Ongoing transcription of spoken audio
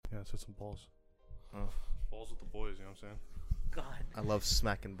I said some balls. Oh. Balls with the boys, you know what I'm saying? God. I love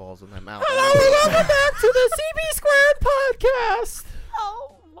smacking balls with my mouth. Hello, welcome back to the CB Squared podcast.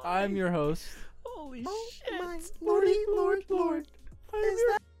 Oh my. I'm your host. Holy Oh shit. my lordy, Lord. I'm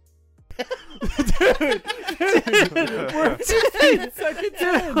your we're 15 seconds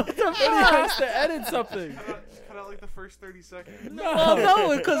in. Somebody has to edit something. Cut out like the first 30 seconds. Oh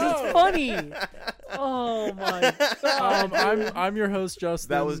no, because it's funny. Oh my god. I'm your host, Justin.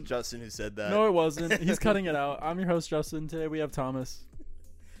 That was Justin who said that. No, it wasn't. He's cutting it out. I'm your host, Justin. Today we have Thomas.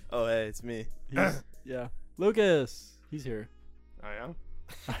 Oh, hey, it's me. Yeah. Lucas. He's here. I am?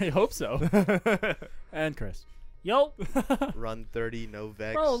 I hope so. And Chris. Yo, Run 30, no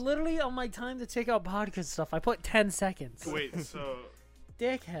vex. bro, literally on my time to take out podcast stuff, I put 10 seconds. Wait, so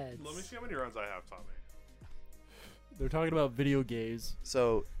Dickheads. let me see how many runs I have, Tommy. They're talking about video games.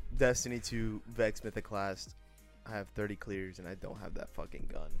 So, Destiny 2 Vex Mythic Class. I have 30 clears and I don't have that fucking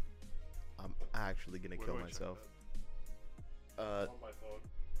gun. I'm actually gonna Where kill do I check myself. that? On my phone.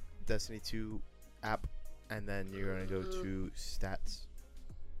 Destiny 2 app, and then you're gonna go to stats.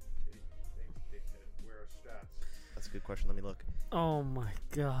 Where are stats? That's a good question. Let me look. Oh my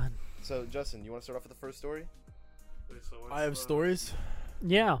god. So, Justin, you want to start off with the first story? Wait, so what's I have stories.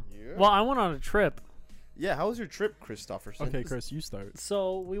 Yeah. Yeah. Well, I went on a trip. Yeah. How was your trip, Christofferson? Okay, Chris, you start.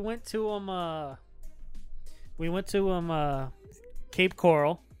 So we went to Cape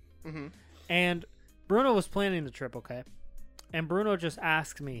Coral, Mm-hmm. and Bruno was planning the trip, okay? And Bruno just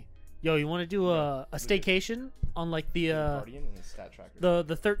asked me, "Yo, you want to do a staycation on like the Guardian and the stat tracker.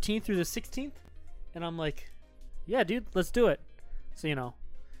 the 13th through the 16th?" And I'm like, "Yeah, dude, let's do it." So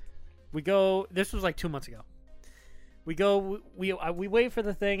we go. This was like 2 months ago. We go. We wait for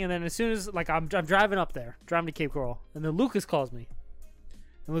the thing, and then as soon as like I'm driving up there, driving to Cape Coral, and then Lucas calls me,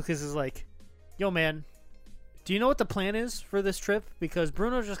 and Lucas is like, "Yo, man, do you know what the plan is for this trip? Because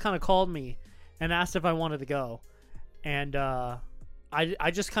Bruno just kind of called me and asked if I wanted to go, and I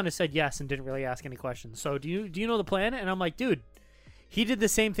just kind of said yes and didn't really ask any questions. So do you know the plan?" And I'm like, "Dude, he did the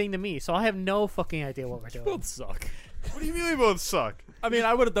same thing to me, so I have no fucking idea what we're doing." Both suck. What do you mean we both suck? I mean,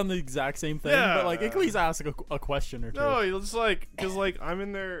 I would have done the exact same thing, Yeah. but like, at least ask a question or two. No, it's like, cause like I'm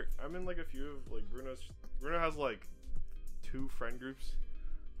in like a few of like Bruno has like 2 friend groups,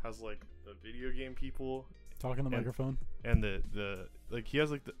 has like the video game people, Talk in the And- microphone. and the like he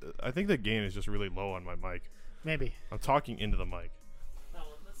has like I think the gain is just really low on my mic. Maybe. I'm talking into the mic. That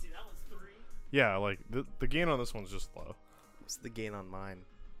one, let's see. That one's 3. Yeah, like the gain on this one's just low. What's the gain on mine?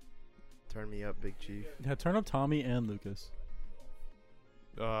 Turn me up, Big Chief. Yeah, turn up Tommy and Lucas.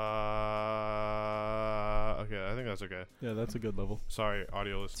 Okay, I think that's okay. Yeah, that's a good level. Sorry,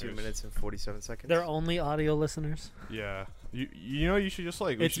 audio listeners. 2 minutes and 47 seconds. They're only audio listeners. Yeah, you know you should just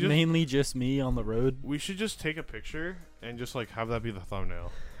like It's mainly just me on the road. we should just take a picture and just like have that be the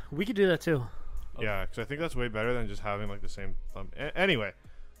thumbnail. We could do that too. Oh. Yeah, because I think that's way better than just having like the same thumb. Anyway,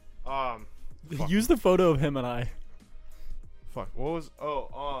 fuck. Use the photo of him and I. Fuck. What was?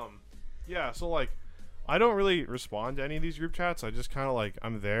 Yeah. So like, I don't really respond to any of these group chats. I just kind of like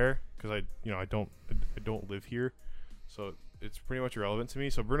I'm there because I don't live here, so it's pretty much irrelevant to me.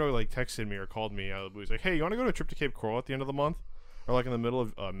 So Bruno like texted me or called me out of the blue. He's like, "Hey, you want to go to a trip to Cape Coral at the end of the month, or like in the middle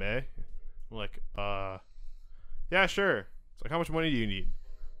of May?" I'm like, yeah, sure. It's like, how much money do you need?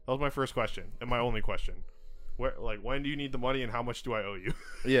 That was my first question and my only question. When do you need the money and how much do I owe you?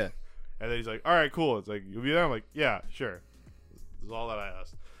 Yeah. And then he's like, all right, cool. It's like, you'll be there? I'm like, yeah, sure. This is all that I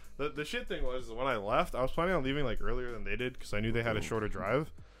asked. The shit thing was, when I left, I was planning on leaving like earlier than they did because I knew they had a shorter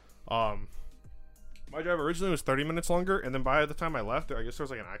drive. My drive originally was 30 minutes longer, and then by the time I left, I guess there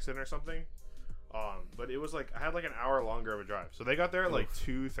was like an accident or something. But it was like, I had like an hour longer of a drive. So they got there at like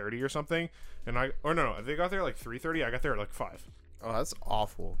 2:30 or something. And they got there at like 3:30. I got there at like 5. Oh, that's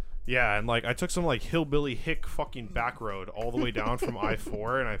awful. Yeah, and like I took some like hillbilly hick fucking back road all the way down from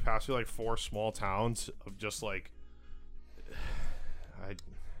I-4, and I passed through like 4 small towns of just like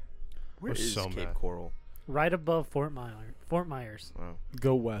Where was is so Cape mad. Coral? Right above Fort Myers. Wow.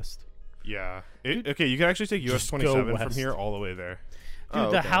 Go west. yeah. Okay, you can actually take US Just 27 go from west. here all the way there. Dude,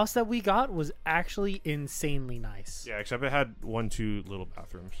 Oh, the okay. house that we got was actually insanely nice. Yeah, except it had 2 little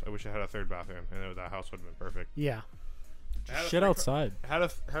bathrooms. I wish it had a 3rd bathroom, and that house would have been perfect. Yeah. It had a Shit 3 outside. It had a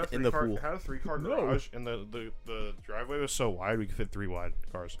In the 3-car pool. It had a 3-car No. garage, and the driveway was so wide we could fit 3 wide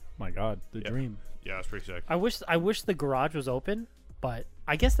cars. My God, the Yeah. dream. Yeah, it's pretty sick. I wish the garage was open, but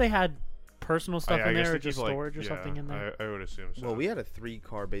I guess they had personal stuff I in guess there, they or just keep, like- storage or something in there. I would assume so. Well, we had a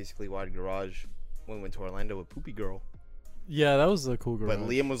 3-car basically wide garage when we went to Orlando with Poopy Girl. Yeah, that was a cool garage. But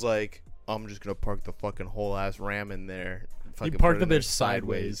Liam was like, I'm just going to park the fucking whole ass Ram in there. fucking parked put it the in bitch there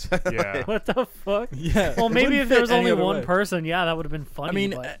sideways. Yeah. What the fuck? Yeah. Well, it maybe wouldn't if there fit was any only other one way. person, yeah, that would have been funny. I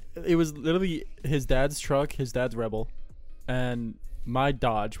mean, but it was literally his dad's truck, his dad's Rebel, and my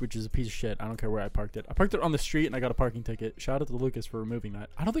Dodge, which is a piece of shit. I don't care where I parked it. I parked it on the street, and I got a parking ticket. Shout out to Lucas for removing that.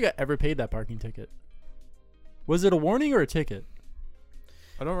 I don't think I ever paid that parking ticket. Was it a warning or a ticket?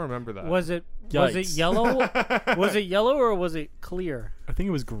 I don't remember that. was it Yikes. yellow? Was it yellow or was it clear? I think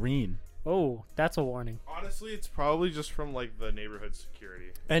it was green. Oh, that's a warning. Honestly, it's probably just from like the neighborhood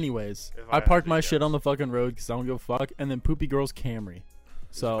security. Anyways, If I I had parked to my guess. shit on the fucking road because I don't give a fuck, and then Poopy Girl's Camry.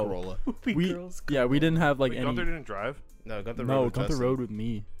 So Corolla. we, yeah, we didn't have like Wait, any. Gunther didn't drive. No, got the No, road. with Gunther Justin. rode with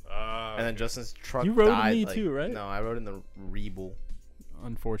me. And then Justin's truck. You rode with died, me like- too, right? No, I rode in the Rebel.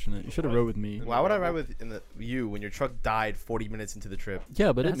 Unfortunate. You should have rode with me. Why would I ride with you when your truck died 40 minutes into the trip?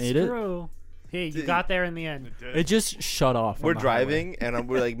 Yeah, but That's it made it. true. Hey, you Dude. got there in the end. It did. It just shut off. on We're the highway. driving, and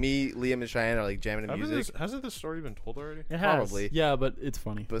we're like me, Liam, and Cheyenne are like jamming to music. Hasn't this story been told already? It has. Probably. Yeah, but it's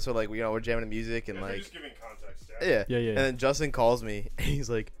funny. But so like we're jamming to music and like just giving context. yeah. Yeah, yeah. And then Justin calls me and he's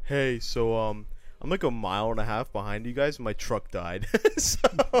like, "Hey, so I'm like a mile and a half behind you guys. And my truck died." So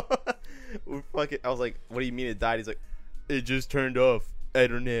we fucking. I was like, "What do you mean it died?" He's like, "It just turned off. I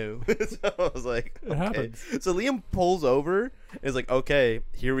don't know." So I was like, It "Okay." happens. So Liam pulls over and is like, "Okay,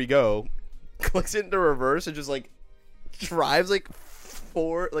 here we go." Clicks it into reverse and just like drives like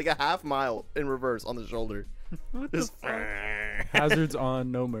a half mile in reverse on the shoulder. Just Hazards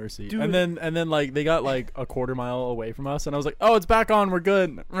on, no mercy. Dude. And then like they got like a quarter mile away from us, and I was like, "Oh, it's back on. We're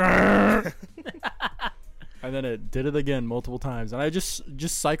good." And then it did it again multiple times, and I just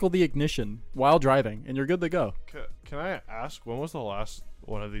cycled the ignition while driving, and you're good to go. Can I ask when was the last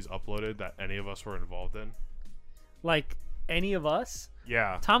one of these uploaded that any of us were involved in? Like any of us,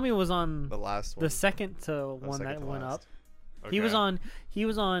 Yeah. Tommy was on the last one. the second to The one second that to went last. up. He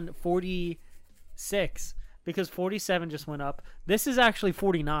was on 46 because 47 just went up. This is actually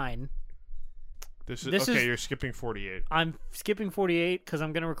 49. This this okay. is- You're skipping 48. I'm skipping 48 because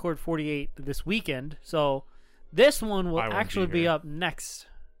I'm gonna record 48 this weekend. So this one will I won't be actually be here. up next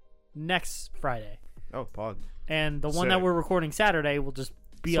Friday, Oh, pog. and the one that Sick. we're recording Saturday will just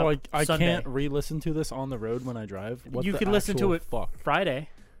be So up I Sunday. can't re-listen to this on the road when I drive. What You the can listen to actual it Fuck. Friday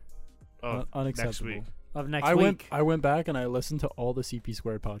Oh, Unacceptable. next week. of next I week. went back and I listened to all the CP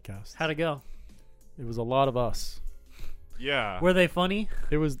Squared podcasts. How'd it go? It was a lot of us. Yeah. Were they funny?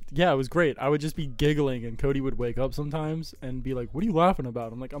 It was great. I would just be giggling, and Cody would wake up sometimes and be like, "What are you laughing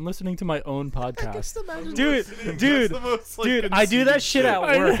about?" I'm like, "I'm listening to my own podcast." Dude, dude, dude, I do that shit at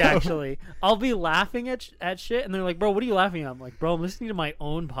I work. know. Actually, I'll be laughing at shit, and they're like, "Bro, what are you laughing at?" I'm like, "Bro, I'm listening to my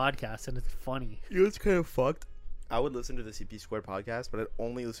own podcast, and it's funny." You know what's kind of fucked? I would listen to the CP Squared podcast, but I'd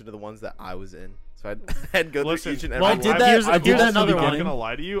only listen to the ones that I was in. So I'd go Listen, through each and well, every I one. did that- Here's I did that in the another I'm not one. beginning. gonna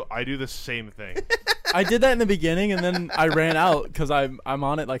lie to you. I do the same thing. I did that in the beginning, and then I ran out because I'm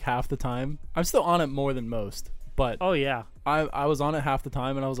on it like half the time. I'm still on it more than most, but Oh yeah, I was on it half the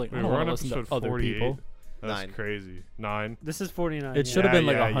time, and I was like, I Wait, don't we're want on to listen episode to other 48. people. That's 9. crazy. 9. this is 49. It should have been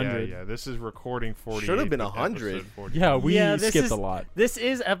like 100. Yeah. This is recording 48. Should've been but 100. episode 48. Yeah, we Yeah, this skipped is- a lot. This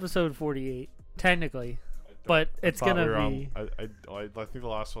is episode 48, technically, but it's Thought gonna we were on- be, I think the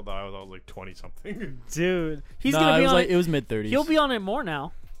last one that I was like 20 something. dude. He's Nah, gonna it be was on like it. it was mid 30s. He'll be on it more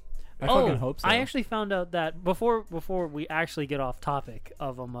now. I fucking hope so. I actually found out that before we actually get off topic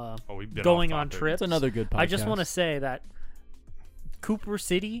of Oh, we've been going off on topic. trips. It's another good podcast. I just want to say that Cooper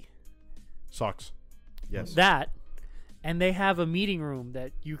City, Sucks. Yes. that, and they have a meeting room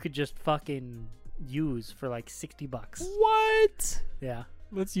that you could just fucking use for like $60. What? Yeah,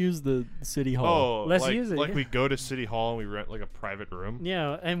 Let's use the city hall. Oh, Let's like, use it, Like yeah. we go to City Hall and we rent like a private room.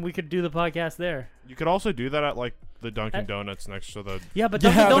 yeah, and we could do the podcast there. You could also do that at like the Dunkin' At- Donuts next to the. Yeah, but Yeah,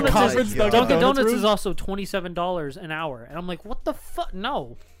 Dunkin' the Donuts, conference is, Dunkin' Dunkin' Donuts Donuts room? is also $27 an hour, and I'm like, what the fuck?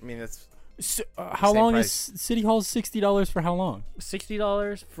 No, I mean, it's How Same long price. is City Hall? $60 for how long,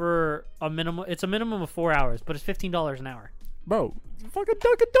 $60 for a minimum. It's a minimum of 4 hours, but it's $15 an hour. bro? Fucking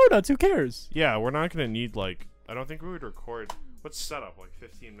Dunkin' Donuts. Who cares? Yeah, we're not gonna need like. I don't think we would record. What's setup like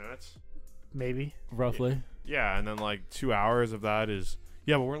 15 minutes? Maybe. Roughly. Yeah, and then like 2 hours of that is.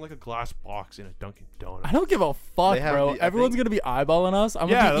 Yeah, but we're in like a glass box in a Dunkin' Donuts. I don't give a fuck, They have bro. the- I Everyone's think- gonna be eyeballing us. I'm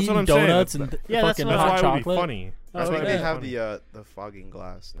Yeah, gonna be that's what eating I'm saying. donuts That's- and Yeah, that's fucking what That's hot why it would be chocolate. funny. Oh, I think okay. they Yeah. have the fogging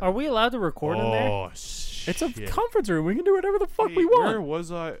glass. now. Are we allowed to record in there? Oh shit! It's a conference room. We can do whatever the fuck we Wait, want. Where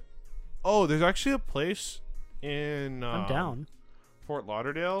was I? Oh, there's actually a place in. I'm down. Fort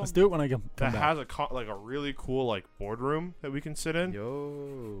Lauderdale Let's do it when I come that back. has like a really cool like boardroom that we can sit in.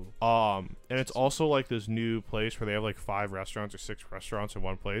 Yo. And it's also like this new place where they have like 5 restaurants or 6 restaurants in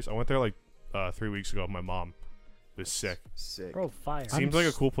one place. I went there like 3 weeks ago with my mom. It was sick. Sick. Bro, fire. I'm Seems like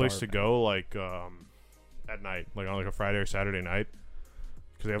a cool place to starving. go. Like at night, like on like a Friday or Saturday night,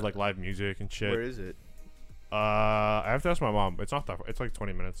 because they have like live music and shit. Where is it? I have to ask my mom. It's not that far. It's like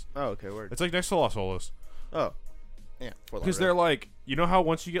 20 minutes. Oh, okay, word. It's like next to Los Olas. Oh, yeah. Because they're like, you know how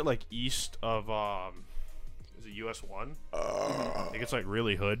once you get like east of is it US 1? It gets like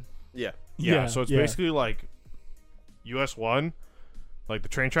really hood. Yeah. Yeah, so it's basically like US 1, like the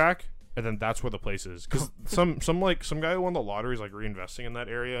train track, and then that's where the place is. Because some guy who won the lottery is like reinvesting in that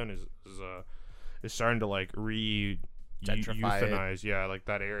area and is starting to like Gentrify it. euthanize, yeah, like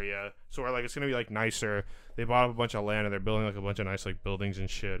that area. So where like it's gonna be like nicer. They bought up a bunch of land and they're building like a bunch of nice like buildings and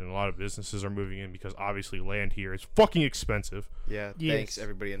shit. And a lot of businesses are moving in because obviously land here is fucking expensive. Yeah. Yes. Thanks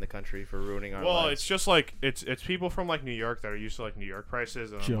everybody in the country for ruining our Well, lives. it's just like it's people from like New York that are used to like New York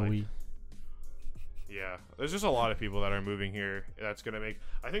prices. And I'm like, Joey. yeah, there's just a lot of people that are moving here. That's gonna make.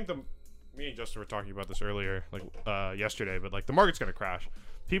 I think me and Justin were talking about this earlier, like yesterday, but like the market's gonna crash.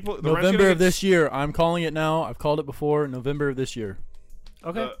 The rent's gonna November get of this year. I'm calling it now. I've called it before. November of this year.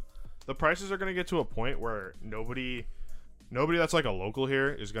 Okay. The prices are gonna get to a point where nobody that's like a local here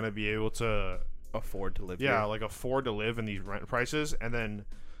is gonna be able to afford to live yeah here. like afford to live in these rent prices, and then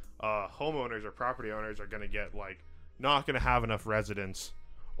homeowners or property owners are gonna get like not gonna have enough residents,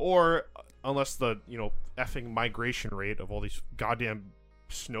 or unless the effing migration rate of all these goddamn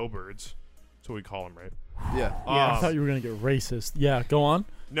snowbirds, that's what we call them, right? Yeah. I thought you were gonna get racist. Yeah, go on.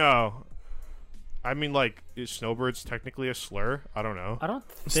 No, I mean, like, is snowbirds technically a slur? I don't know. I don't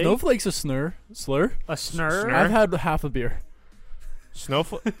think Snowflake's a slur. a snur. Snur? I've had half a beer.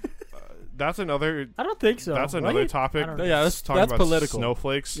 Snowflake. That's another. I don't think so. That's another Right? topic. I don't know. Yeah, Let's that's talk that's about political.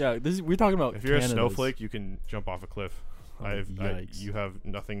 Snowflakes. Yeah, we're talking about. If you're a Canada's. snowflake, you can jump off a cliff. Oh, you yikes. have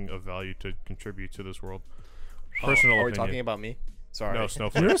nothing of value to contribute to this world. Oh, Personal are we opinion. talking about me? Sorry. No, You're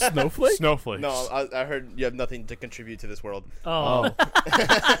snowflakes. a snowflake. Snowflakes. No, I heard you have nothing to contribute to this world. Oh.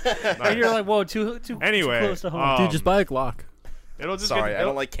 And you're like, whoa, too Anyway, too close to home. Dude, just buy a Glock. It'll just Sorry, get, I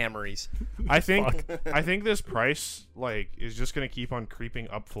don't like Camaries. I think this price like is just gonna keep on creeping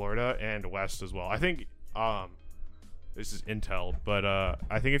up Florida and west as well. I think this is intel, but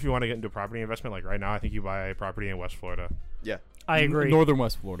I think if you want to get into property investment like right now, I think you buy a property in West Florida. Yeah. I agree. Northern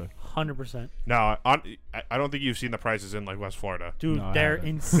West Florida. 100%. No, I don't think you've seen the prices in like West Florida. Dude, No, I they're haven't.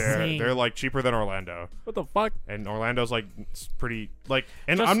 insane. They're like cheaper than Orlando, What the fuck? and Orlando's like it's pretty like.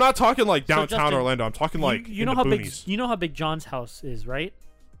 And Just- I'm not talking like so downtown Justin, Orlando. I'm talking like you in know the how boonies. big you know how big John's house is, right?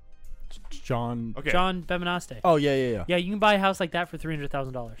 John. Okay. John Bemenaste. Oh yeah. Yeah, you can buy a house like that for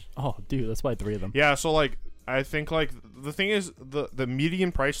 $300,000. Oh, dude, let's buy 3 of them. Yeah, so like I think like the thing is the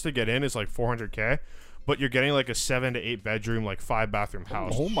median price to get in is like $400K, but you're getting like a 7 to 8 bedroom like 5 bathroom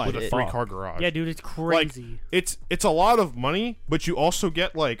house Oh my with a fuck. 3-car garage. Yeah, dude, it's crazy. It's a lot of money, but you also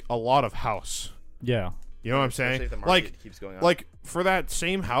get like a lot of house. Yeah. You know what I'm Especially saying? if the market Like keeps going up. like for that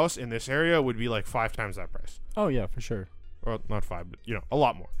same house in this area would be like 5 times that price. Oh yeah, for sure. Or not 5, but a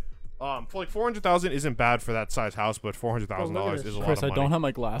lot more. For like 400,000 isn't bad for that size house, but $400,000 Oh, look at is this. a lot Chris, of I money. don't have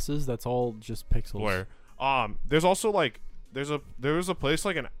my glasses. That's all just pixels. Where there's also like there was a place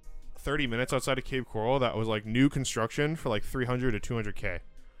like 30 minutes outside of Cape Coral that was like new construction for like 300 to 200K,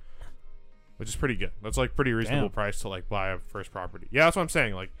 which is pretty good. That's like pretty reasonable Damn. price to like buy a first property. Yeah, that's what I'm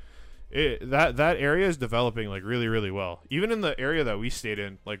saying. Like that area is developing like really, really well. Even in the area that we stayed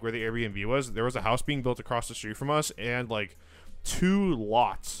in, like where the Airbnb was, there was a house being built across the street from us, and like 2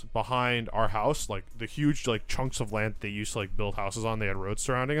 lots behind our house, like the huge like chunks of land they used to like build houses on, they had roads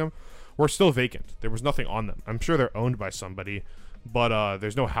surrounding them, were still vacant. There was nothing on them. I'm sure they're owned by somebody, but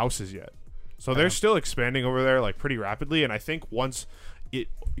there's no houses yet. So they're still expanding over there like pretty rapidly, and I think once it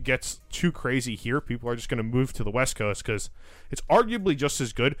gets too crazy here, people are just going to move to the West Coast because it's arguably just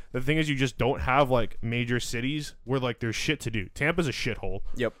as good. The thing is, you just don't have like major cities where like there's shit to do. Tampa's a shithole.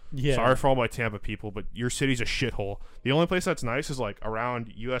 Yep. Yeah. Sorry for all my Tampa people, but your city's a shithole. The only place that's nice is like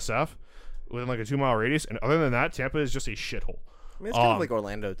around USF within like a 2-mile radius, and other than that, Tampa is just a shithole. I mean, it's kind of like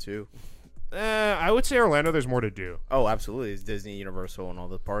Orlando too. I would say Orlando, there's more to do. Oh, absolutely. It's Disney, Universal, and all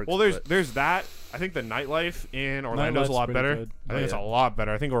the parks. Well, there's but that. I think the nightlife in Orlando is a Nightlife's lot pretty better. good. I think it's a lot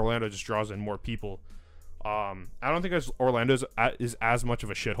better. I think Orlando just draws in more people. I don't think Orlando is as much of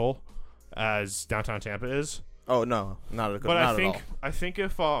a shithole as downtown Tampa is. Oh no, not at, But not I think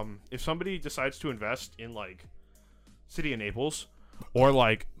if somebody decides to invest in like city of Naples or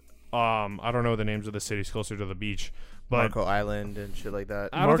like I don't know the names of the cities closer to the beach, but Marco Island and shit like that.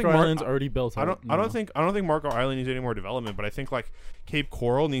 I don't Marco think Island's already built. I out. don't think Marco Island needs any more development, but I think like Cape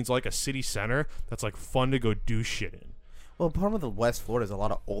Coral needs like a city center that's like fun to go do shit in. Well, part of the West Florida is a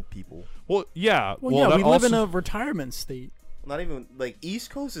lot of old people. Well, yeah. Well, yeah, that we live in also- a retirement state. Not even like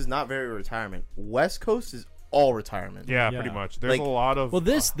East Coast is not very retirement. West Coast is all retirement. Yeah, Yeah. pretty much. There's Like- a lot of Well,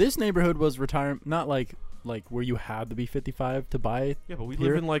 this neighborhood was retirement, not like like where you had to be 55 to buy. Yeah, but we here.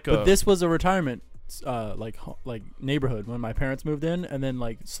 live in like But this was a retirement like neighborhood when my parents moved in, and then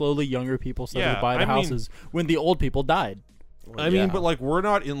like slowly younger people started Yeah, to buy the I mean- houses when the old people died. I mean, but like we're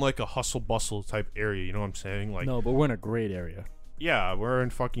not in like a hustle bustle type area. You know what I'm saying? Like, No, but we're in a great area. yeah, we're in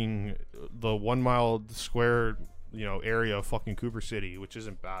fucking the 1 mile square, area of fucking Cooper City, which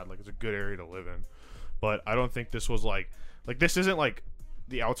isn't bad. Like, it's a good area to live in. But I don't think this was like this isn't like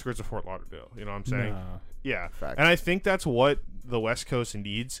the outskirts of Fort Lauderdale. You know what I'm saying? Nah. Yeah. Fact. And I think that's what the West Coast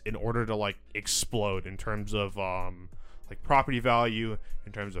needs in order to like explode in terms of like property value,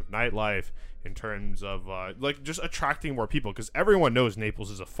 in terms of nightlife, in terms of like just attracting more people, because everyone knows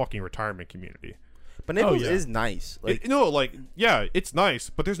Naples is a fucking retirement community. But Naples yeah. is nice. Like Yeah, it's nice,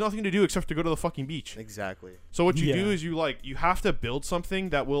 but there's nothing to do except to go to the fucking beach. exactly. So what you Yeah. do is you have to build something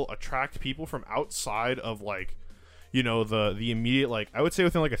that will attract people from outside of like, the immediate, like, I would say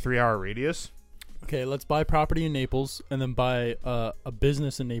within like a 3-hour radius. Okay, let's buy property in Naples and then buy a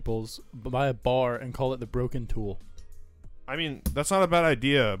business in Naples, buy a bar and call it the Broken Tool. I mean, that's not a bad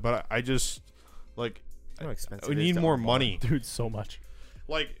idea, but I just like You know how expensive we it is need to more own a bar. money. Dude, so much.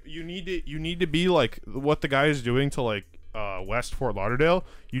 Like you need to be like what the guy is doing to like West Fort Lauderdale.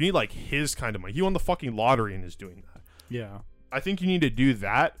 You need like his kind of money. He won the fucking lottery and is doing that. Yeah. I think you need to do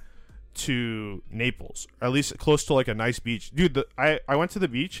that to Naples, or at least close to like a nice beach. Dude, I went to the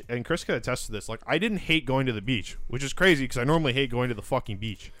beach, and Chris could attest to this. Like, I didn't hate going to the beach, which is crazy because I normally hate going to the fucking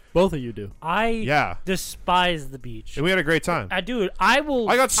beach. Both of you do. I Yeah. despise the beach. And we had a great time. Dude, I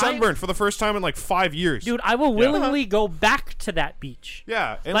got sunburned for the first time in like 5 years. Dude, I will willingly go back to that beach.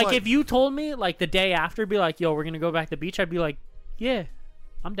 Yeah. And Like, if you told me, like, the day after, be like, yo, we're going to go back to the beach, I'd be like, yeah,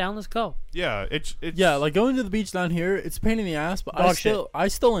 I'm down, let's go. Yeah, it's Yeah, like going to the beach down here, it's a pain in the ass, but Dog shit. I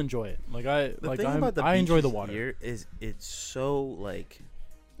still enjoy it. Like The thing about the I enjoy the beaches water. here is it's so like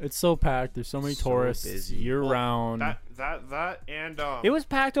It's so packed. There's so many So tourists busy. year Well, round. that and It was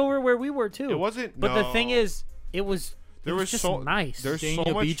packed over where we were, too. it wasn't. But the no. thing is, it was just so nice. There's so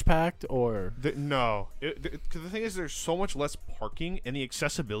Dania much beach packed or no. Cause the thing is, there's so much less parking, and the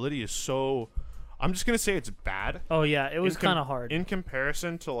accessibility is so. I'm just gonna say it's bad. Oh, yeah, it was in com- kind of hard. in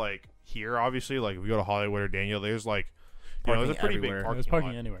comparison to like here. Obviously, like if you go to Hollywood or Daniel, there's like, Parking there's a pretty everywhere. big there's parking parking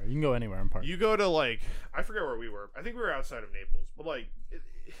lot. anywhere. You can go anywhere and park. You go to like I forget where we were. I think we were outside of Naples, but like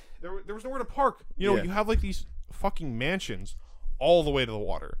there was nowhere to park. You Yeah. have like these fucking mansions all the way to the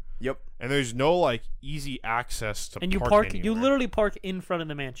water, yep. and there's no like easy access to. And you park you anywhere. literally park in front of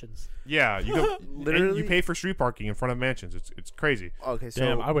the mansions. Yeah, you go. Literally? And you pay for street parking in front of mansions. It's crazy. Okay, so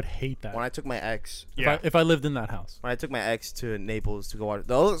Damn, I would hate that. when I took my ex Yeah, If I lived in that house. to Naples to go watch,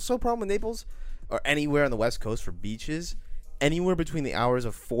 the also problem with Naples or anywhere on the West Coast for beaches, anywhere between the hours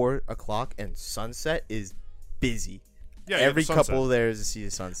of 4 o'clock and sunset is busy. yeah. Every the sunset. couple there is to see the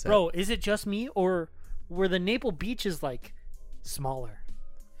sunset. Bro, is it just me, or were the Naples beaches, like, smaller?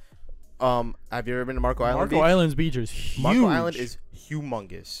 Have you ever been to Marco Island? Marco Beach? Island's beach is huge. Marco Island is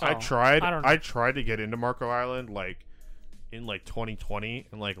humongous. I Oh, tried. I don't know. I tried to get into Marco Island like in like 2020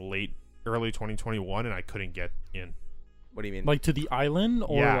 and like early 2021, and I couldn't get in. What do you mean? like to the island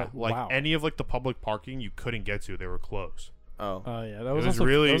or Yeah, like wow. any of like the public parking you couldn't get to. They were closed. oh, Yeah, that was, was also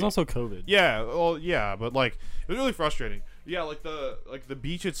really- that was also COVID. Yeah, well, yeah, but like it was really frustrating. Yeah, like the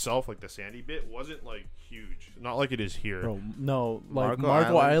beach itself, like the sandy bit, wasn't like huge. Not like it is here. Bro, no, like Marco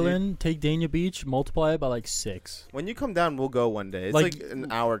Marco Island, Island, take Dania Beach, multiply it by like 6. when you come down, we'll go one day. It's Like- like,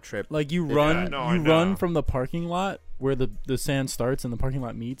 an hour trip. Like you Yeah, run, no, I you know. run from the parking lot where the sand starts and the parking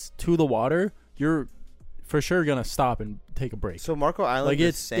lot meets to the water. You're for sure gonna stop and take a break. So Marco Island, Like the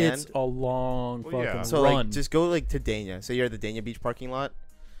it's sand. a long Well, yeah. fucking So run. like, just go like to Dania. So you're at the Dania Beach parking lot,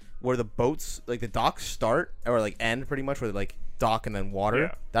 where the boats, like the docks, start or like end pretty much, where they like dock and then water.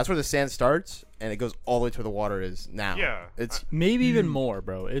 Yeah. That's where the sand starts, and it goes all the way to where the water is now. Yeah, it's Maybe even more,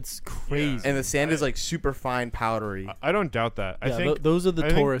 bro. It's crazy. and the sand is I- like super fine, powdery. I don't doubt that. I yeah, think those are the I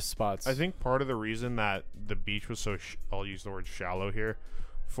think- tourist spots. I think part of the reason that the beach was so I'll use the word shallow here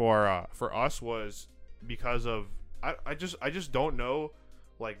for us was because of I just don't know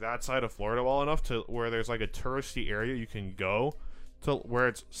like that side of Florida well enough to where there's like a touristy area you can go to where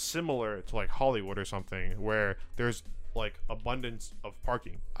it's similar to like Hollywood or something where there's like abundance of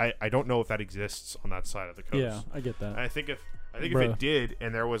parking. I don't know if that exists on that side of the coast. yeah, I get that. And I think if Bruh. it did,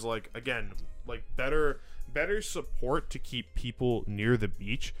 and there was like again like better support to keep people near the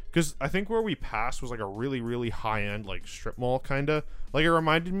beach, because I think where we passed was like a really high end like strip mall kind of like it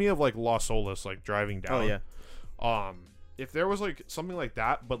reminded me of like Los Olas like driving down. Oh yeah. If there was like something like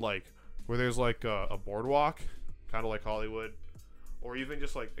that, but like where there's like a boardwalk, kind of like Hollywood, or even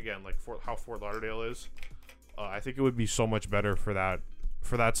just like again like how Fort Lauderdale is, I think it would be so much better for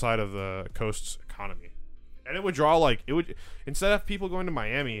that side of the coast's economy. And it would draw like instead of people going to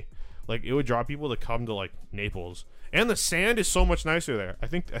Miami, like it would draw people to come to like Naples. And the sand is so much nicer there. I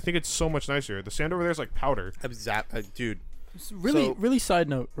think it's so much nicer. The sand over there is like powder. Dude. Really, So- really side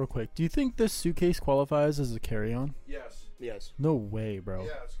note, real quick. Do you think this suitcase qualifies as a carry-on? Yes. Yes. No way, bro.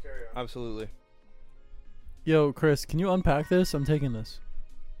 Yeah, it's carry on. Absolutely. Yo, Chris, can you unpack this? I'm taking this.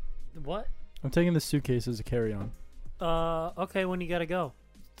 What? I'm taking this suitcase as a carry-on. Okay, when you gotta go?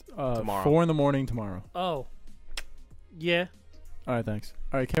 Tomorrow. 4 a.m. tomorrow. Oh. Yeah. All right, thanks.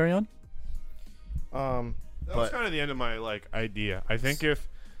 All right, carry on. That was kind of the end of my like idea. I think if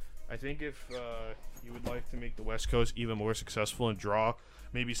you would like to make the West Coast even more successful and draw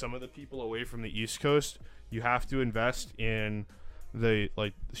maybe some of the people away from the East Coast, you have to invest in the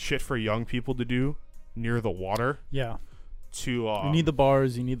like shit for young people to do near the water. Yeah. To You need the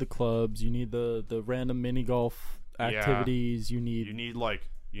bars, you need the clubs, you need the random mini golf activities, you need like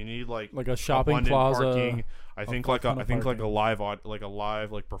a shopping abundant plaza. parking. I think like ton of a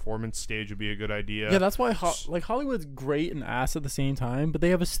live performance stage would be a good idea. Yeah, that's why Hollywood's great and ass at the same time. But they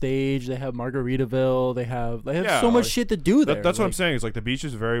have a stage, they have Margaritaville, they have so much shit to do there. That's what I'm saying. Is like the beach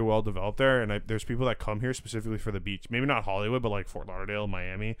is very well developed there, and there's people that come here specifically for the beach. Maybe not Hollywood, but like Fort Lauderdale,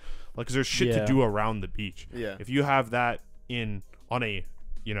 Miami, like because there's shit to do around the beach. Yeah. If you have that on a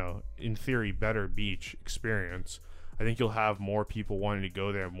in theory better beach experience, I think you'll have more people wanting to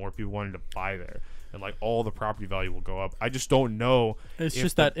go there, more people wanting to buy there, and like all the property value will go up. I just don't know. It's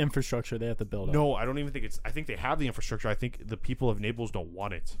just that infrastructure they have to build up. No, I don't even think I think they have the infrastructure. I think the people of Naples don't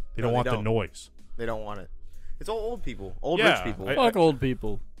want it. They don't want the noise. They don't want it. It's all old people. Old Yeah, rich people. Fuck old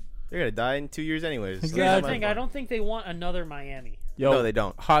people. They're going to die in 2 years anyways. Here's Exactly. the thing. I don't think they want another Miami. Yo, No, they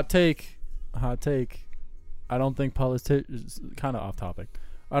don't. Hot take. I don't think politicians. Kind of off topic.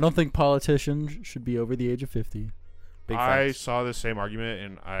 I don't think politicians should be over the age of 50. Big I facts. saw the same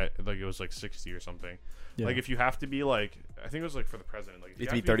argument, and it was like 60 or something. Yeah. Like if you have to be like, I think it was like for the president. Like if You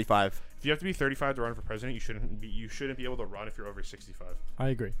have to be 35. If you have to be 35 to run for president, you shouldn't be able to run if you're over 65. I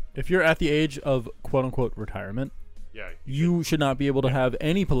agree. If you're at the age of quote unquote retirement, Yeah. you should not be able to have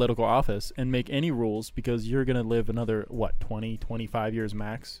any political office and make any rules because you're going to live another 20, 25 years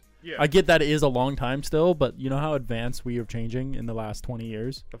max. Yeah. I get that it is a long time still, but you know how advanced we are changing in the last 20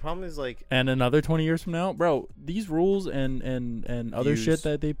 years? The problem is like And another 20 years from now, bro, these rules and other Views. shit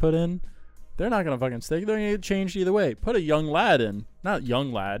that they put in, they're not going to fucking stick. They're going to get changed either way. Put a young lad in. Not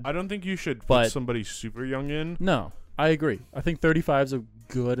young lad. I don't think you should But- put somebody super young in. No, I agree. I think 35 is a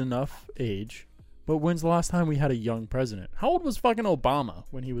good enough age. But when's the last time we had a young president? How old was fucking Obama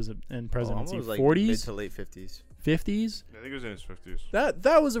when he was in presidency? Obama was like 40s? mid to late 50s. 50s? I think it was in his 50s.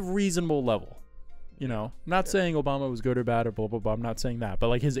 That was a reasonable level. You know, not saying Obama was good or bad or blah blah blah. I'm not saying that, but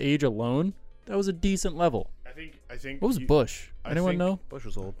like his age alone, that was a decent level. I think. What was Bush? I Anyone think- know? Bush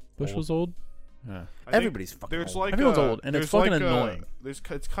was old. Bush Old. was old. Yeah. I think Everybody's fucking there's old. like Everyone's old, and it's there's fucking like annoying. It's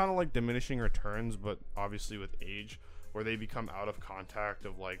kind of like diminishing returns, but obviously with age, where they become out of contact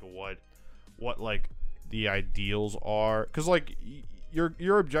of like what like the ideals are, because like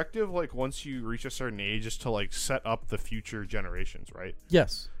your objective, like once you reach a certain age, is to like set up the future generations, right?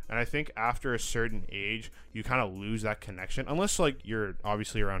 Yes. And I think after a certain age, you kind of lose that connection, unless like you're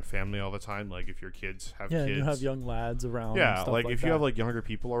obviously around family all the time. Like if your kids have Yeah, kids, you have young lads around. and yeah, stuff like if you that. have like younger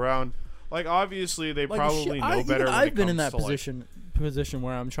people around, like obviously they Like, probably shit, know even better. When I've it been in comes that to, like- position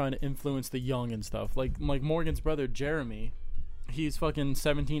where I'm trying to influence the young and stuff. Like Morgan's brother Jeremy, he's fucking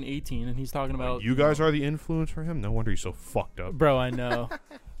 17, 18, and he's talking about you guys are the influence for him. No wonder he's so fucked up. Bro, I know.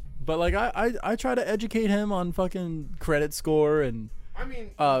 But like I try to educate him on fucking credit score and I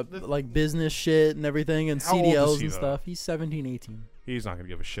mean, like business shit and everything and How old is CDLs he, and though? stuff. He's 17, 18. he's not gonna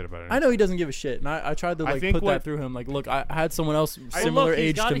give a shit about it. I know he doesn't give a shit, and I tried to I like think put what- that through him. Like, look, I had someone else Well, similar look,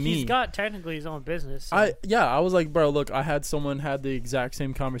 age to me. He's got technically his own business. So. I was like, bro, look, I had someone had the exact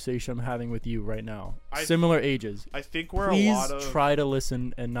same conversation I'm having with you right now. I- Similar ages. I think we're Please a lot of. try to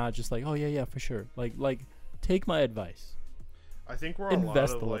listen and not just like, oh yeah, for sure. Like take my advice. I think we're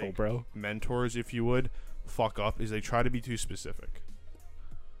Invest a lot a of little, like, bro. mentors, if you would, fuck up is they try to be too specific.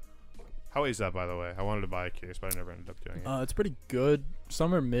 How is that, by the way? I wanted to buy a case, but I never ended up doing it. It's pretty good.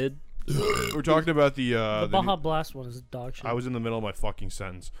 Some are mid. We're talking about the the the Baja Blast one is dog shit. I was in the middle of my fucking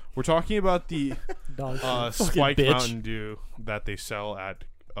sentence. We're talking about the dog shit. Fucking spiked bitch. Mountain Dew that they sell at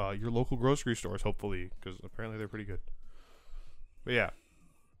your local grocery stores, hopefully, because apparently they're pretty good. But yeah,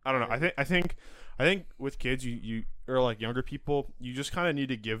 I don't know. I think with kids, you or like younger people, you just kind of need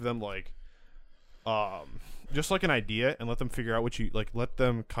to give them like, just like an idea and let them figure out what you like. Let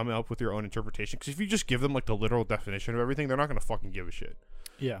them come up with your own interpretation. Because if you just give them like the literal definition of everything, they're not gonna fucking give a shit.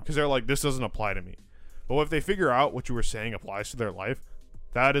 Yeah. Because they're like, this doesn't apply to me. But if they figure out what you were saying applies to their life,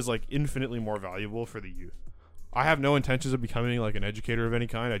 that is like infinitely more valuable for the youth. I have no intentions of becoming like an educator of any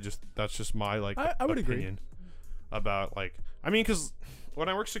kind. That's just my like I would agree. opinion about like, I mean, because when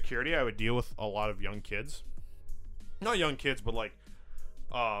I worked security, I would deal with a lot of young kids, not young kids, but like,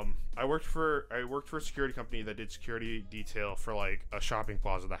 I worked for a security company that did security detail for like a shopping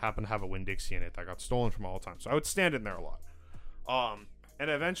plaza that happened to have a Winn-Dixie in it that got stolen from all the time. So I would stand in there a lot. And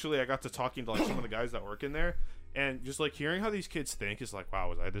eventually I got to talking to like some of the guys that work in there, and just like hearing how these kids think is like, wow,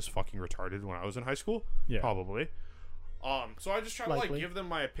 was I this fucking retarded when I was in high school? Yeah. Probably. So I just try to like Likely. give them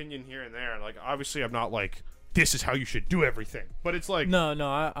my opinion here and there. Like obviously I'm not like, this is how you should do everything, but it's like, No,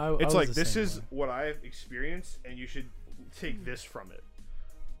 it's was like the this same is way. what I've experienced, and you should take this from it.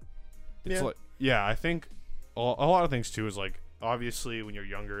 It's Yeah. like, yeah, I think a lot of things too is like, obviously when you're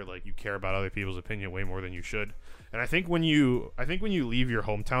younger, like you care about other people's opinion way more than you should. And I think when you leave your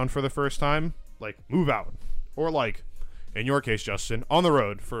hometown for the first time, like move out, or like in your case, Justin, on the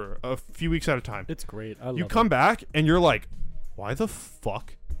road for a few weeks at a time, It's great. I love you it. come back and you're like, why the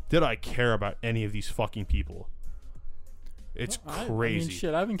fuck did I care about any of these fucking people? It's crazy. I mean,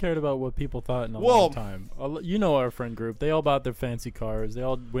 shit, I haven't cared about what people thought in a Well- long time. You know our friend group. They all bought their fancy cars. They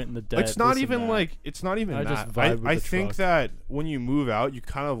all went in the debt. It's not this and even that. like, it's not even I that. just vibe with I the think truck. that when you move out, you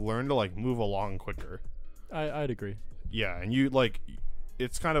kind of learn to like move along quicker. I'd agree. Yeah, and you like,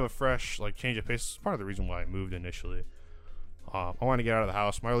 it's kind of a fresh like change of pace. It's part of the reason why I moved initially. I want to get out of the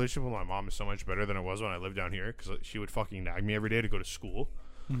house. My relationship with my mom is so much better than it was when I lived down here, because she would fucking nag me every day to go to school.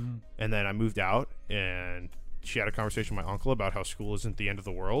 Mm-hmm. And then I moved out, and she had a conversation with my uncle about how school isn't the end of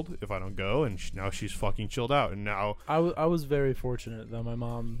the world if I don't go, and now she's fucking chilled out. And now, I was very fortunate that my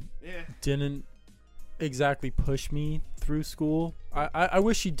mom yeah, didn't exactly push me through school. I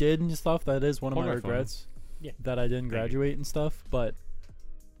wish she did and stuff. That is one of Oh, my that's fine. regrets. Yeah. That I didn't Thank you. graduate and stuff. But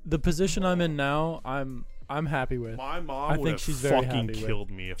the position I'm in now, I'm happy with. my mom I would think have she's very fucking happy with. killed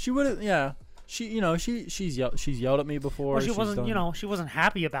me if She would have, yeah. She's yelled at me before. Well, she she's wasn't, done- she wasn't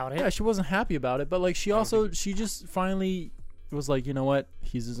happy about it. Yeah, she wasn't happy about it, but like she just finally was like, you know what?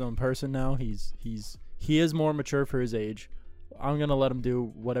 He's his own person now. He is more mature for his age. I'm gonna let him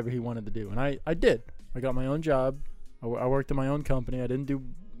do whatever he wanted to do, and I did. I got my own job. I worked in my own company. I didn't do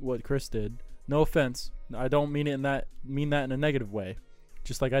what Chris did. No offense. I don't mean that in a negative way.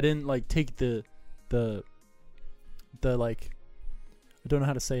 Just like I didn't like take the like, I don't know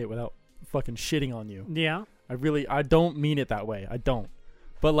how to say it without fucking shitting on you. Yeah. I don't mean it that way. I don't.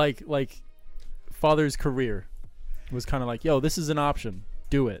 But like father's career was kind of like, yo, this is an option.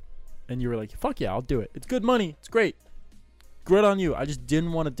 Do it. And you were like, fuck yeah, I'll do it. It's good money. It's great. Good on you. I just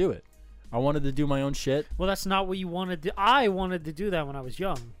didn't want to do it. I wanted to do my own shit. Well, that's not what you wanted to. I wanted to do that when I was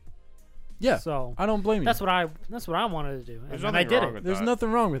young. Yeah. So I don't blame you. that's what I wanted to do, and There's then I nothing did wrong it. with There's that.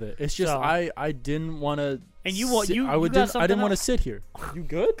 nothing wrong with it. It's just So- I didn't want to. And you want- you- I you would got I something didn't want to else? sit here. You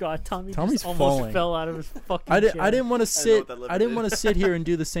good? God, Tommy's Tommy's almost falling. fell out of his fucking I chair. didn't want to know sit. what that liver I didn't did. want to sit here and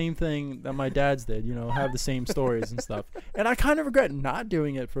do the same thing that my dad's did. You know, have the same stories and stuff. And I kind of regret not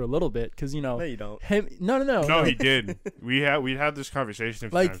doing it for a little bit because you know, No, you don't. him. No. no, he did. We had this conversation a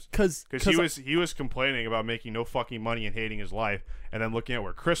few Like, times. because Because he was complaining about making no fucking money and hating his life, and then looking at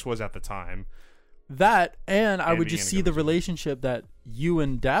where Chris was at the time. that, and I And would being just in a see good the position. relationship that you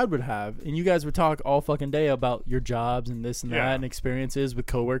and Dad would have, and you guys would talk all fucking day about your jobs and this and Yeah. that and experiences with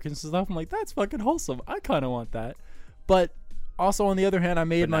coworkers and stuff. I'm like, that's fucking wholesome. I kind of want that, but also on the other hand, I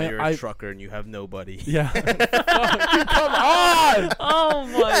made But now my you're a trucker and you have nobody. yeah. Come on. Oh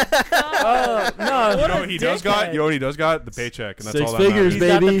my god! No, You know what he does got? dickhead. You know what he does got? The paycheck, and that's Six all that figures, He's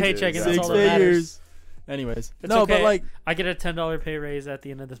matters. got the baby. paycheck, and that's Six all that matters. figures. Anyways, It's no, okay. but like, I get a $10 pay raise at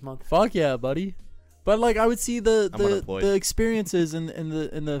the end of this month. fuck yeah, buddy. But like, I would see I'm the unemployed. the experiences and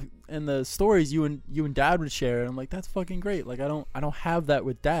the stories you and Dad would share, and I'm like, that's fucking great. Like, I don't have that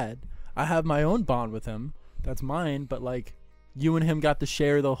with Dad. I have my own bond with him. That's mine. But like, you and him got to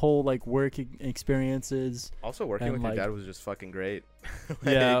share the whole like work experiences. Also, working And, with like- your dad was just fucking great.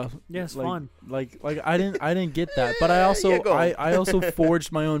 Yeah, Yeah, it's like, fun. Like I didn't get that, but I also Yeah, go on. I also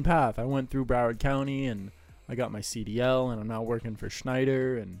forged my own path. I went through Broward County and I got my CDL, and I'm now working for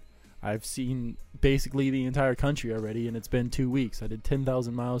Schneider, and I've seen basically the entire country already, and it's been 2 weeks. I did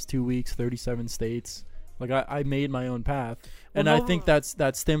 10,000 miles, 2 weeks, 37 states. Like I made my own path, and Well, I no- think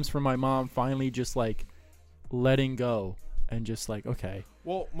that stems from my mom finally just like letting go and just like, okay,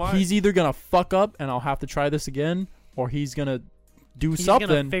 Well, my he's either gonna fuck up and I'll have to try this again, or he's gonna do He's something.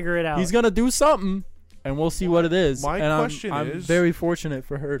 gonna figure it out. He's gonna do something, and we'll see what it is. My and question I'm is- very fortunate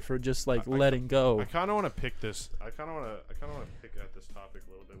for her for just like I- letting go. I kind of want to pick this. I kind of want to pick at this topic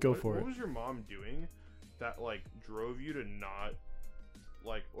a little bit. Go for it. What was your mom doing that like drove you to not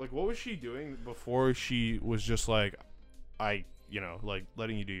like what was she doing before she was just like like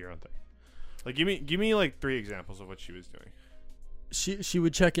letting you do your own thing? Like, give me like 3 examples of what she was doing. She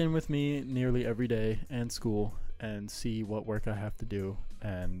would check in with me nearly every day and school and see what work I have to do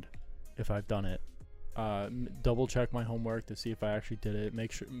and if I've done it. Double check my homework to see if I actually did it.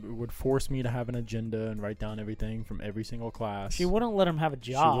 Make sure would force me to have an agenda and write down everything from every single class. She wouldn't let him have a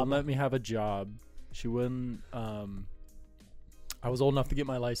She job. wouldn't let me have a job. She wouldn't. I was old enough to get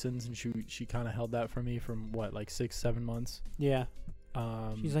my license, and she kind of held that for me from what, like 6-7 months. Yeah.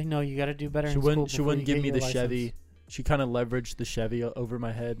 She's like, no, you got to do better. She in wouldn't. school She wouldn't before give you me get the your Chevy. license. She kind of leveraged the Chevy over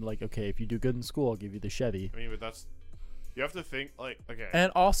my head. Like, okay, if you do good in school, I'll give you the Chevy. I mean, but that's, you have to think, like, okay.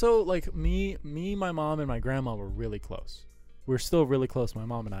 And also, like, me, my mom, and my grandma were really close. We're still really close, my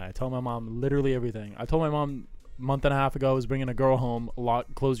mom and I. I tell my mom literally everything. I told my mom a month and a half ago I was bringing a girl home.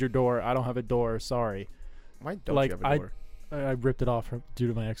 Close your door. I don't have a door. Sorry. Why don't Like, you have a door? I ripped it off due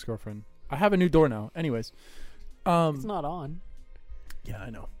to my ex-girlfriend. I have a new door now. Anyways. It's not on. Yeah, I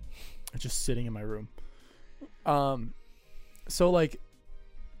know. It's just sitting in my room. So, like,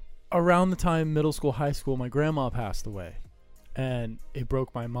 around the time middle school, high school, my grandma passed away. And it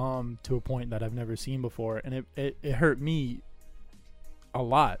broke my mom to a point that I've never seen before. And it hurt me a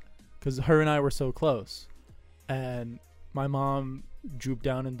lot because her and I were so close. And my mom drooped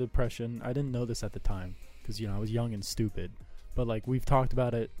down in depression. I didn't know this at the time because, you know, I was young and stupid. But, like, we've talked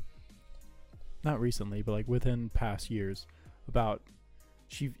about it, not recently, but, like, within past years, about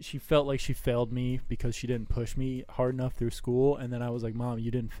she felt like she failed me because she didn't push me hard enough through school. And then I was like, Mom, you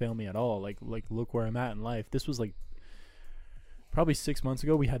didn't fail me at all. Like look where I'm at in life. This was like probably 6 months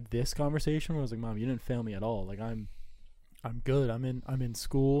ago. We had this conversation where I was like, Mom, you didn't fail me at all. Like I'm good. I'm in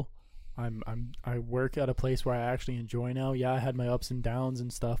school. I work at a place where I actually enjoy now. Yeah, I had my ups and downs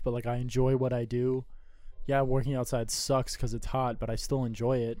and stuff, but like I enjoy what I do. Yeah, working outside sucks because it's hot, but I still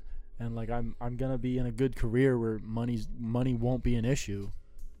enjoy it. And like I'm gonna be in a good career where money won't be an issue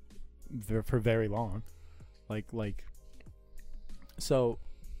for very long. Like so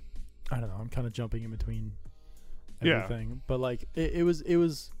I don't know, I'm kind of jumping in between everything. But like it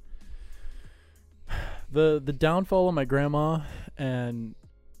was the downfall of my grandma, and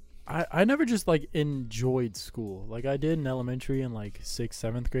I never just like enjoyed school. Like I did in elementary and like 6th,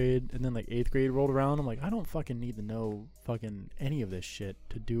 7th grade, and then like 8th grade rolled around. I'm like, I don't fucking need to know fucking any of this shit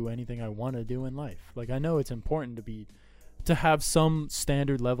to do anything I want to do in life. Like I know it's important to have some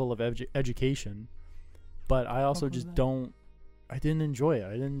standard level of education, but I also just I didn't enjoy it.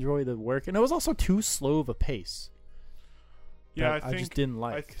 I didn't enjoy the work, and it was also too slow of a pace. Yeah, I just didn't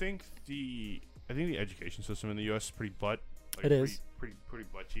like. I think the education system in the U.S. is pretty butt. Like, It is. pretty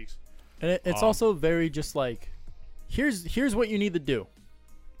butt cheeks. And it's also very just like, here's what you need to do.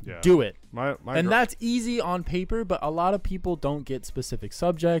 Yeah. Do it. And That's easy on paper, but a lot of people don't get specific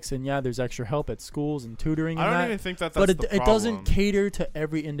subjects. And yeah, there's extra help at schools and tutoring. I and don't that, even think that's but the it doesn't problem. cater to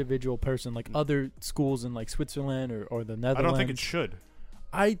every individual person like other schools in like Switzerland or the Netherlands. I don't think it should.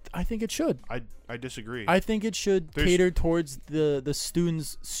 I think it should. I disagree. I think it should cater towards the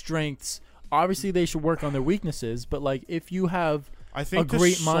students' strengths. Obviously, they should work on their weaknesses, but like if you have I think a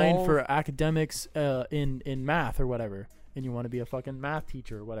great mind for academics in math or whatever, and you want to be a fucking math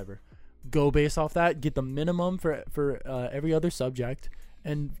teacher or whatever, go based off that. Get the minimum for every other subject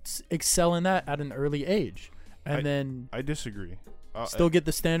and excel in that at an early age, and then I disagree. Still get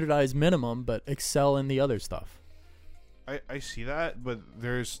the standardized minimum, but excel in the other stuff. I see that, but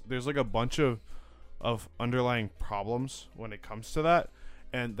there's like a bunch of underlying problems when it comes to that,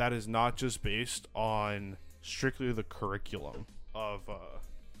 and that is not just based on strictly the curriculum of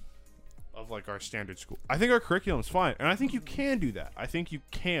like our standard school. I think our curriculum's fine, and I think you can do that. I think you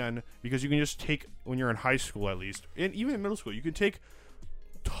can, because you can just take, when you're in high school at least, and even in middle school, you can take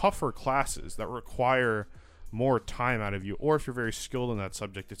tougher classes that require more time out of you, or if you're very skilled in that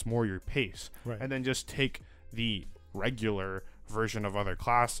subject, it's more your pace, Right. and then just take the regular version of other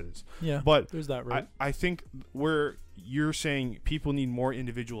classes. Yeah, But there's that, right? I think where you're saying people need more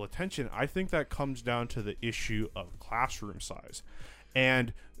individual attention, I think that comes down to the issue of classroom size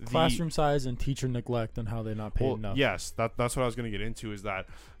and Classroom size and teacher neglect and how they're not paid enough. Yes, that's what I was going to get into, is that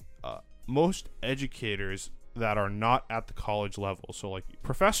most educators that are not at the college level, so like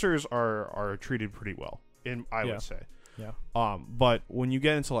professors are treated pretty well, I would say. Yeah. But when you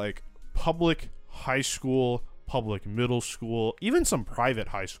get into like public high school, public middle school, even some private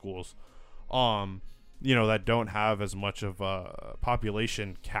high schools, that don't have as much of a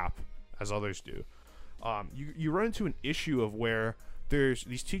population cap as others do, you run into an issue of where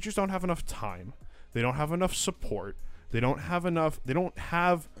these teachers don't have enough time, they don't have enough support, they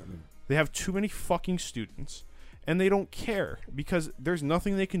have too many fucking students, and they don't care because there's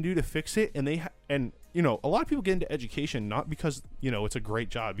nothing they can do to fix it. And a lot of people get into education not because it's a great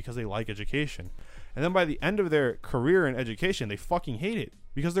job, because they like education, and then by the end of their career in education, they fucking hate it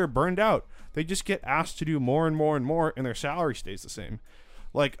because they're burned out. They just get asked to do more and more and more, and their salary stays the same.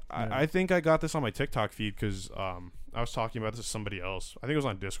 Like, Yeah. I think I got this on my TikTok feed because I was talking about this to somebody else. I think it was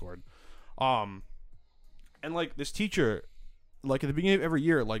on Discord. And like this teacher, like at the beginning of every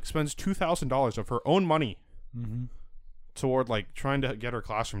year, like spends $2,000 of her own money Mm-hmm. toward like trying to get her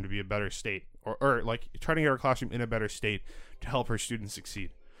classroom to be a better state, or like trying to get her classroom in a better state to help her students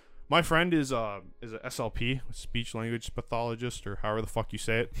succeed. My friend is a SLP, speech language pathologist, or however the fuck you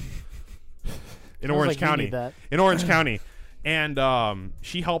say it, in Sounds Orange like you County. need that. In Orange County. And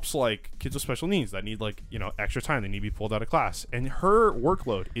she helps like kids with special needs that need like extra time. They need to be pulled out of class, and her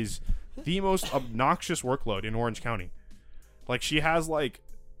workload is the most obnoxious workload in Orange County. Like, she has like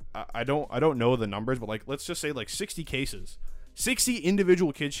I don't know the numbers, but like let's just say like 60 cases, 60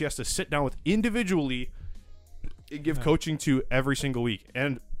 individual kids she has to sit down with individually and give coaching to every single week.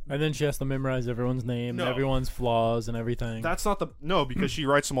 And then she has to memorize everyone's name, No. and everyone's flaws, and everything. that's not because she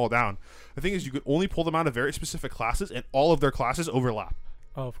writes them all down. The thing is, you could only pull them out of very specific classes, and all of their classes overlap.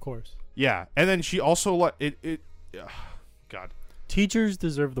 Oh, of course. Yeah, and then she also God. Teachers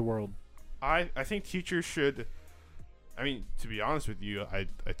deserve the world. I think teachers should. I mean, to be honest with you, I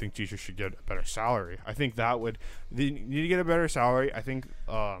think teachers should get a better salary. I think they need to get a better salary. I think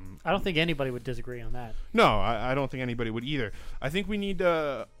I don't think anybody would disagree on that. no, I don't think anybody would either. I think we need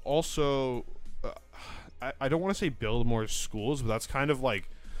to also. I don't want to say build more schools, but that's kind of like,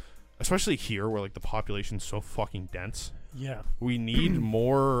 especially here where like the population's so fucking dense. Yeah. We need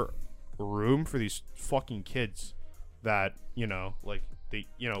more room for these fucking kids that like they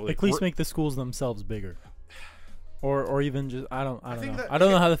like At least we're- make the schools themselves bigger. Or even just I don't think know. that- I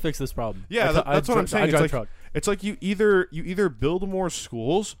don't know how to fix this problem. Yeah, I that's what I'm saying. I It's drive like, truck. it's like you either build more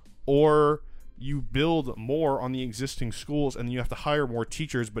schools or you build more on the existing schools, and you have to hire more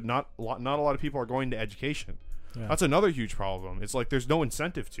teachers, but not a lot of people are going to education. Yeah. That's another huge problem. It's like there's no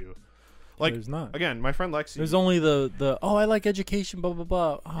incentive to. Like, There's not. again, my friend Lexi. There's only the I like education, blah blah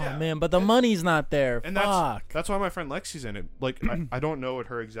blah. Oh Yeah. man, but the money's not there. and Fuck. that's why my friend Lexi's in it. Like, I don't know what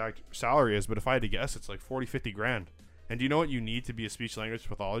her exact salary is, but if I had to guess, it's like 40-50 grand. And do you know what you need to be a speech language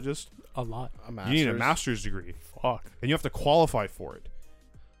pathologist? A lot. You need a master's degree. Fuck. And you have to qualify for it.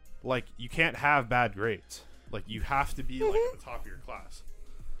 Like, you can't have bad grades. Like, you have to be like at the top of your class.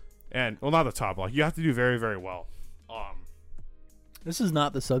 And well, not the top. Like, you have to do very, very well. This is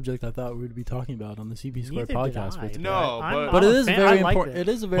not the subject I thought we would be talking about on the CB Square Neither did podcast. I, for today. No, I'm But a it is fan. very I like important. this.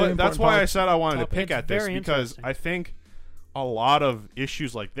 It is a very But important. that's why I part. said I wanted to topic. pick It's at this, very because interesting. I think a lot of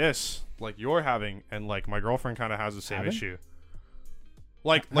issues like this, like you're having, and like my girlfriend kind of has the same Having? issue.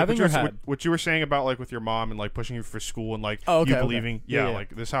 Like Having what, or had? what you were saying about like with your mom and like pushing you for school and like Oh, okay, you okay. believing, Yeah, yeah. like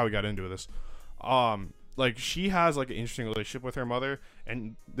this is how we got into this. Like she has like an interesting relationship with her mother,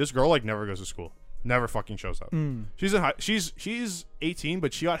 and this girl like never goes to school, never fucking shows up. Mm. She's in she's 18,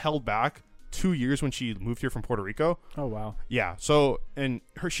 but she got held back 2 years when she moved here from Puerto Rico. Oh wow. Yeah, so and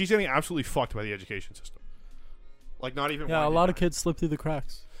she's getting absolutely fucked by the education system. Like not even Yeah, a winding lot of down. kids slip through the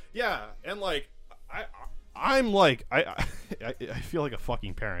cracks. Yeah, and like I'm like I feel like a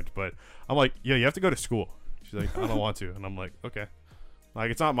fucking parent, but I'm like, yeah, you have to go to school. She's like, I don't want to, and I'm like, okay,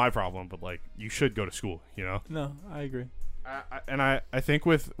 like it's not my problem, but like you should go to school, you know. No, I agree. I think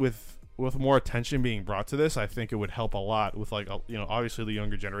with more attention being brought to this, I think it would help a lot with like obviously the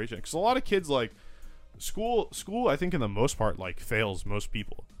younger generation, because a lot of kids like school I think in the most part like fails most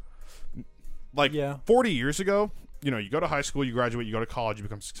people. Like Yeah. 40 years ago, you go to high school, you graduate, you go to college, you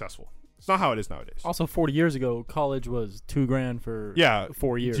become successful. It's not how it is nowadays. Also, 40 years ago, college was $2,000 for Yeah,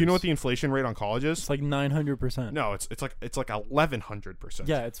 4 years. Do you know what the inflation rate on college is? It's like 900%. No, it's like 1100%.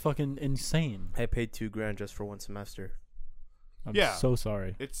 Yeah, it's fucking insane. I paid $2,000 just for one semester. I'm Yeah. so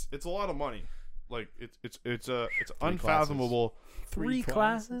sorry. It's a lot of money. Like it's classes. unfathomable 3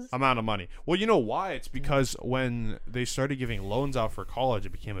 classes? amount of money. Well, you know why? It's because when they started giving loans out for college,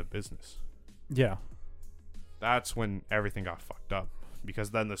 it became a business. Yeah. That's when everything got fucked up,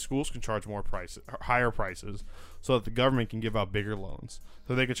 because then the schools can charge higher prices, so that the government can give out bigger loans,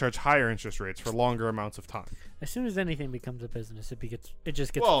 so they can charge higher interest rates for longer amounts of time. As soon as anything becomes a business, it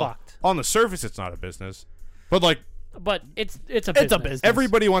just gets Well, fucked. on the surface, it's not a business, but like But it's a It's a business. business.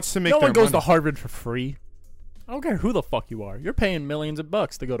 everybody wants to make No their one goes money. to Harvard for free. I don't care who the fuck you are. You're paying millions of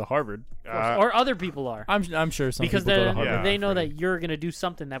bucks to go to Harvard. Or other people are. I'm sure some Because people go to then Harvard. Yeah, they know for free. that you're going to do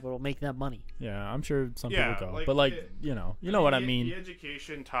something that will make them money. Yeah, I'm sure some Yeah, people go. like, But like, it- you know what I The mean.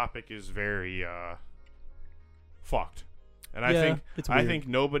 education topic is very fucked. And I Yeah, think it's I weird. think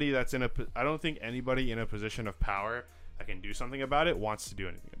nobody that's in a I don't think anybody in a position of power that can do something about it wants to do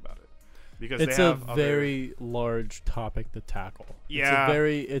anything about it because It's they a have very large topic to tackle. Yeah. It's a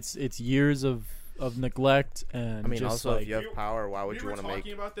very it's years of neglect and I mean, just also like if you have power, why would we you were want to make?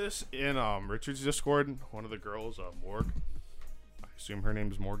 talking about this in Richard's Discord. One of the girls, Morg. I assume her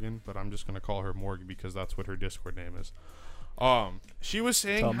name is Morgan, but I'm just gonna call her Morg because that's what her Discord name is. She was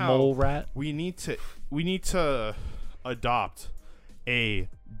saying a how mole rat. we need to adopt a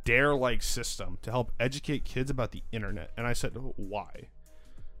dare-like system to help educate kids about the internet. And I said, oh, why?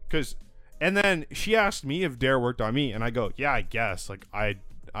 And then she asked me if dare worked on me, and I go, yeah, I guess. Like I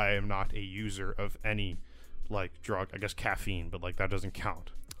am not a user of any like drug. I guess caffeine, but like that doesn't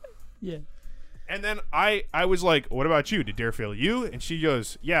count. Yeah. And then I was like, what about you? Did dare fail you? And she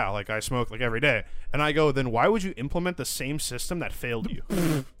goes, yeah, like I smoke like every day. And I go, then why would you implement the same system that failed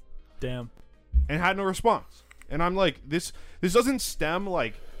you? Damn. And had no response. And I'm like, this doesn't stem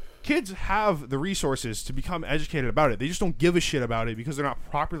like kids have the resources to become educated about it. They just don't give a shit about it because they're not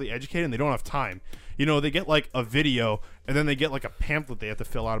properly educated and they don't have time. You know, they get like a video and then they get like a pamphlet they have to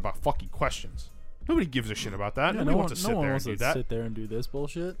fill out about fucking questions. Nobody gives a shit about that. Yeah, Nobody wants to sit one there and wants do to that. sit there and do this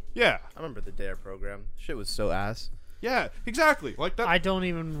bullshit. Yeah. I remember the Dare program. Shit was so ass. Yeah, exactly. Like that. I don't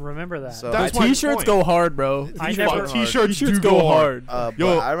even remember that. So- That's my T-shirts point. go hard, bro. I T-shirts never- go T-shirts hard. do T-shirts go go hard. hard.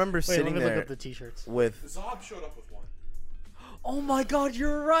 Yo, But I remember Wait, sitting let me look there up the t-shirts. with. Zob showed up with one. Oh my god,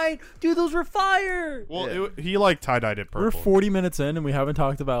 you're right. Dude, those were fire. Well, Yeah. he like tie-dyed it purple. We're 40 minutes in and we haven't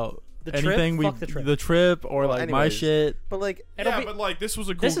talked about The trip? anything. Fuck the trip. Or Well, like my anyways. shit. But like, It'll Yeah, be- but like this was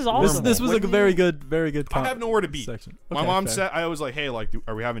a cool. This is This, awesome. this was When like a you- very good. I have nowhere to be. Section. My Okay, mom fair. said, I was like, hey, like,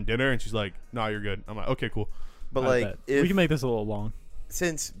 are we having dinner? And she's like, no, you're good. I'm like, okay, cool. but I like, bet. if we can make this a little long.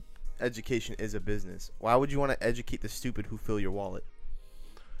 since education is a business, why would you want to educate the stupid who fill your wallet?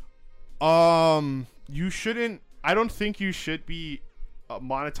 You shouldn't. I don't think you should be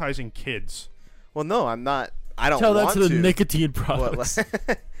monetizing kids. Well, no, I'm not. I don't Tell that want to the to. nicotine But, products.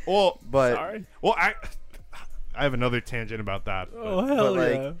 like, Well, but Sorry. well, I have another tangent about that. but- Oh hell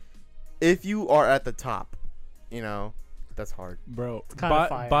like, yeah, if you are at the top, you know, that's hard. bro. kinda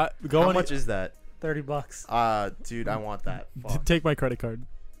fire. Go How on. much is that? $30. Dude, I want that. Fuck. Take my credit card.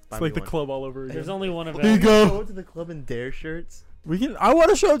 Buy It's me like the one. club all over again. There's only one There you available. go. Go to the club in Dare shirts. We can. I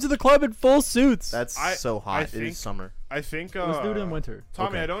want to show up to the club in full suits. That's I- so I hot. It think- is summer. I think. Let's do it in winter.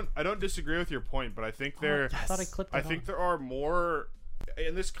 Tommy, Okay. I don't disagree with your point, but I think there. I thought I clipped it I think there are more,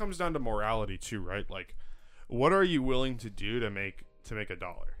 and this comes down to morality too, right? Like, what are you willing to do to make a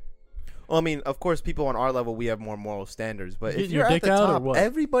dollar? Well, I mean, of course, people on our level, we have more moral standards. But if Getting you're your at dick the out or top, what?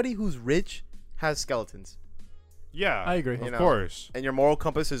 everybody who's rich has skeletons, Yeah, I agree. Of You know. course, and your moral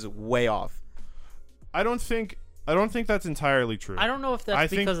compass is way off. I don't think that's entirely true. I don't know if I that's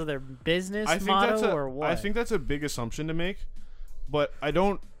think- because of their business I think that's motto a, or what. I think that's a big assumption to make, but I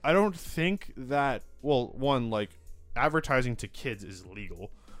don't think that. Well, one, like advertising to kids is legal,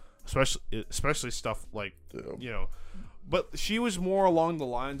 especially stuff like you know. But she was more along the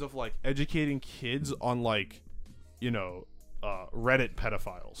lines of like educating kids on like, you know, Reddit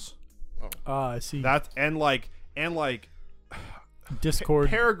pedophiles. I see. That and like Discord.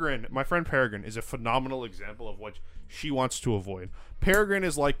 Peregrine, my friend Peregrine, is a phenomenal example of what she wants to avoid. Peregrine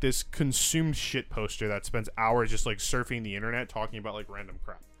is like this consumed shit poster that spends hours just like surfing the internet talking about like random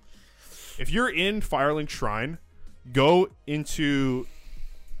crap. If you're in Firelink Shrine, go into.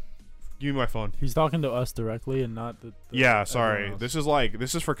 Give me my phone. He's talking to us directly and not the Yeah, sorry. everyone else.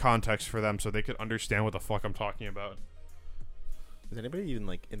 This is for context for them so they could understand what the fuck I'm talking about. Is anybody even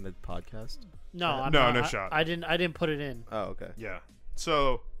like in the podcast? no, I'm No, not. no shot. I didn't put it in. Oh, okay. Yeah.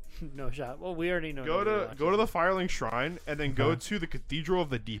 So No shot. Well, we already know. go nobody to watches. the Firelink Shrine and then go to the Cathedral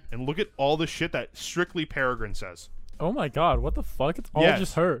of the Deep and look at all the shit that strictly Peregrine says. Oh my god, what the fuck? It's all Yes.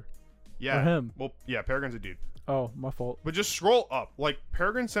 just her. Yeah. Or him. Well, yeah, Peregrine's a dude. Oh, my fault. But just scroll up. Like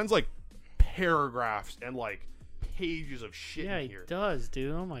Peregrine sends like paragraphs and like pages of shit Yeah, in he here. does,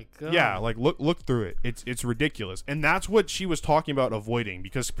 dude. Oh my god. Yeah, like look through it. It's ridiculous. And that's what she was talking about avoiding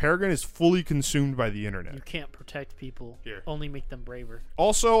because Peregrine is fully consumed by the internet. You can't protect people. Here. Only make them braver.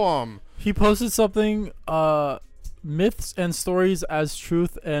 Also, He posted something myths and stories as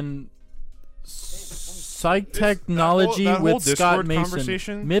truth and psych technology that whole with Scott Discord Mason.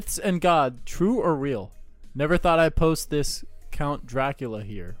 conversation- Myths and God, true or real? Never thought I'd post this Count Dracula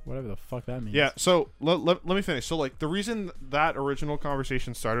here. Whatever the fuck that means. yeah, so let me finish. So like the reason that original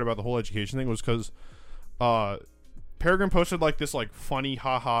conversation started about the whole education thing was because Peregrine posted like this like funny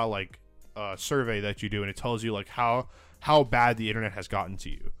haha like survey that you do and it tells you like how bad the internet has gotten to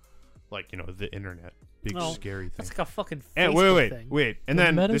you. like the internet, big No, scary thing. That's like a fucking Facebook And thing. wait, and The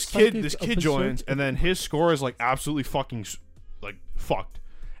then this metapsychic kid joins, episode? and then his score is like absolutely fucking like fucked,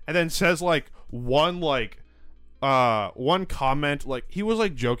 and then says like one comment, like he was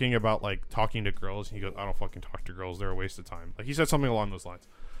like joking about like talking to girls, and he goes, I don't fucking talk to girls, they're a waste of time. Like he said something along those lines.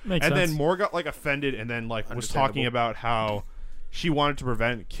 Makes And sense. then Moore got like offended, and then like was talking about how she wanted to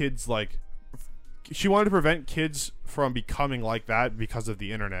prevent kids from becoming like that because of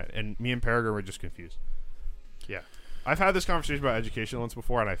the internet. And me and Peregrine were just confused. Yeah, I've had this conversation about education once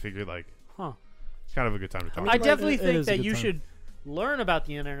before, and I figured like Huh. it's kind of a good time to talk. I about it. definitely it think is a that good you time. should learn about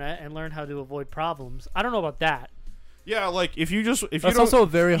the internet and learn how to avoid problems. I don't know about that. Yeah, like if you That's don't, also a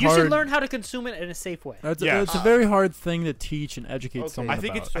very You hard. should learn how to consume it in a safe way. That's Yeah. it's a very hard thing to teach and educate Okay. someone I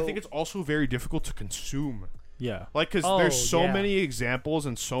think about. it's also very difficult to consume. Yeah. Like, because Oh, there's so yeah. many examples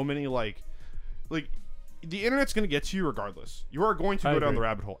and so many like the internet's gonna get to you regardless. You are going to I go down agree. the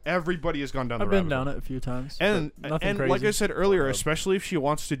rabbit hole. Everybody has gone down the I've rabbit been down hole. it a few times. And but nothing and crazy. like I said earlier, especially if she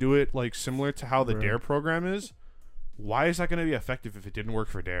wants to do it like similar to how the Right. Dare program is, why is that going to be effective if it didn't work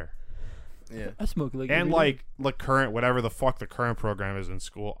for Dare? Yeah. I smoke like And every day. like current whatever the fuck the current program is in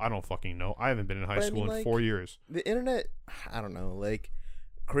school, I don't fucking know. I haven't been in high But I school mean, in like, 4 years. The internet, I don't know, like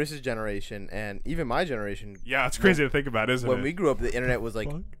Chris's generation and even my generation. Yeah, it's crazy to think about, isn't When it? we grew up, the internet was like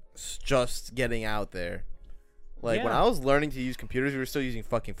Fuck. just getting out there. Like when Yeah. I was learning to use computers, we were still using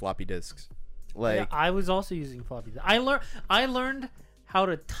fucking floppy disks. Like Yeah, I was also using floppy disk. I learned how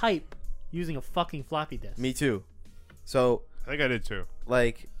to type using a fucking floppy disk. me too. So I think I did too.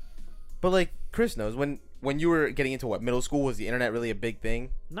 like, but like Chris knows when you were getting into middle school, was the internet really a big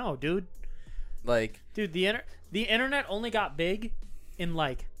thing? No, dude. Like Dude, the internet only got big in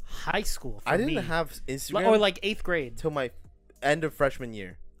like high school. For I didn't me. have Instagram or like 8th grade. until my end of freshman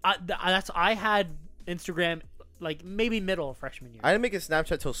year. I had Instagram like maybe middle of freshman year. I didn't make a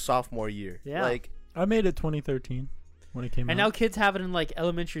Snapchat till sophomore year. Yeah. Like I made it 2013 when it came and out. now kids have it in like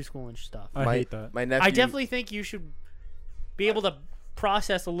elementary school and stuff. I my, hate that. My nephew. I definitely think you should be able to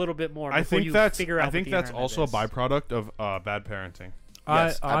process a little bit more before I think you that's figure out what the that's internet also is. a byproduct of bad parenting.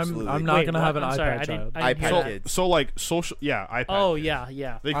 Yes, I'm absolutely. not Wait, gonna what? have an I'm iPad sorry, I child. didn't iPad hear So that. kids. so like social iPad. Oh kids.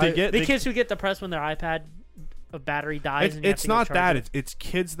 yeah. They I- get The they, kids who get depressed when their iPad battery dies. and you have it's to go not charge that. it. It's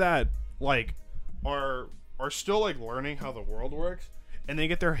kids that like are still like learning how the world works, and they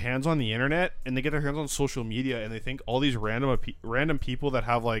get their hands on the internet and they get their hands on social media, and they think all these random people that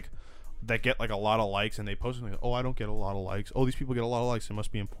have like that get like a lot of likes, and they post something. Oh, I don't get a lot of likes. Oh, these people get a lot of likes. It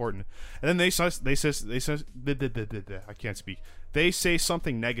must be important. And then they say I can't speak. They say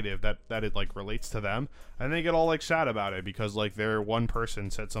something negative that it like relates to them, and they get all like sad about it because like their one person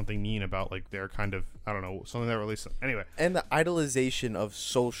said something mean about like their kind of, I don't know, something that relates to anyway. and the idolization of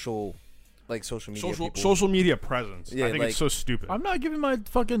social media people. Social media presence. Yeah, I think like- it's so stupid. I'm not giving my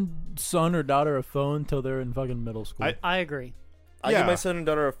fucking son or daughter a phone till they're in fucking middle school. I agree. I Yeah. give my son and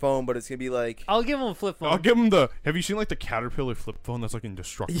daughter a phone, but it's gonna be like I'll give them a flip phone. I'll give them the. Have you seen like the Caterpillar flip phone that's like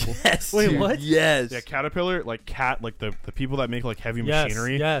indestructible? yes. Wait, dude, what? Yes. Yeah, Caterpillar, like like the people that make like heavy yes,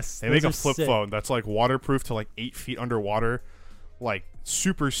 machinery. yes. They those make a are flip sick. phone that's like waterproof to like 8 feet underwater, like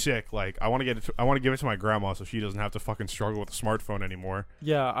super sick. Like I want to give it to my grandma so she doesn't have to fucking struggle with a smartphone anymore.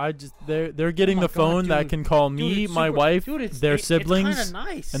 Yeah, they're getting Oh my the phone God, that dude. can call Dude, me, it's my super- wife, dude, it's- their it's siblings, kinda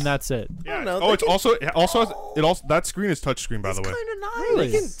nice. and that's it. Yeah. know, Oh, they it's can- also that screen is touchscreen by the way. kind of nice. Really?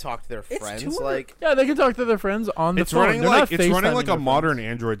 They can talk to their It's friends. 200 Like Yeah, they can talk to their friends on the It's phone. running They're like not it's running FaceTiming like their a modern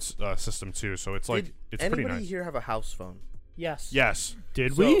friends. Android system too. So it's like did it's pretty anybody nice. here have a house phone? Yes. Yes.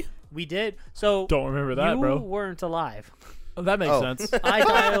 Did So, we? We did. So Don't remember that, you bro. weren't alive. Oh, that makes Oh. sense. I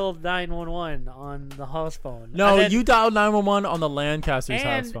dialed 911 on the house phone. No, And then- you dialed 911 on the Lancaster's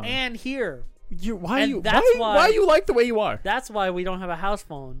house phone. and here. Why and you that's why you like the way you are? That's why we don't have a house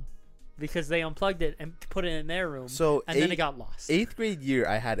phone, because they unplugged it and put it in their room. So and then it got lost. 8th grade year,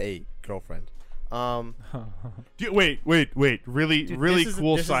 I had a girlfriend. Wait. Really, Dude, really this is-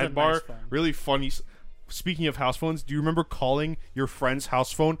 cool this is a sidebar. nice phone. Really funny. Speaking of house phones, do you remember calling your friend's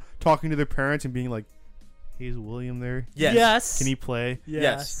house phone, talking to their parents, and being like, "Hey, is William there? Yes. Can he play?"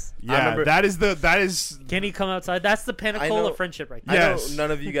 Yes. I Yeah, remember- that is. Can he come outside? That's the pinnacle know- of friendship right there. Yes. I know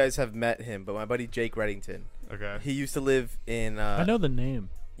none of you guys have met him, but my buddy Jake Reddington. Okay. He used to live in. I know the name.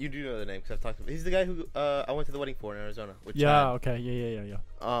 You do know the name because I've talked to him. He's the guy who I went to the wedding for in Arizona. With Yeah. Okay. Yeah.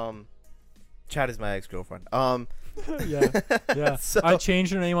 Chad. Chad is my ex-girlfriend. Yeah. So- I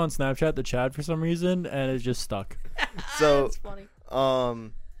changed her name on Snapchat to Chad for some reason, and it just stuck. So That's funny.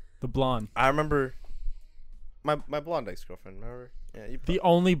 The blonde, I remember my blonde ex-girlfriend. Remember? Yeah, the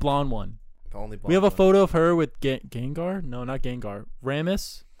only blonde one. the only blonde. We have a one. photo of her with Gengar. No, not Gengar.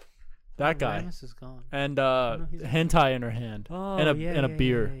 Ramus. That guy. Ramus is gone. And no, he's- hentai in her hand. Oh, and a yeah, and a yeah,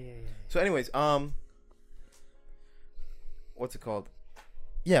 beer. yeah. So, anyways, what's it called?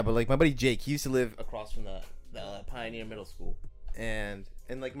 Yeah, but like my buddy Jake, he used to live across from the Pioneer Middle School, and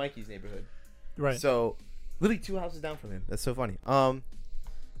in like Mikey's neighborhood. Right. So, literally 2 houses down from him. That's so funny. And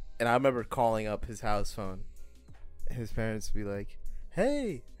I remember calling up his house phone. His parents would be like,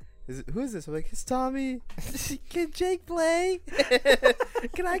 "Hey, who is this?" I'm like, "It's Tommy. Can Jake play?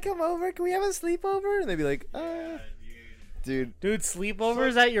 Can I come over? Can we have a sleepover?" And they'd be like, Dude,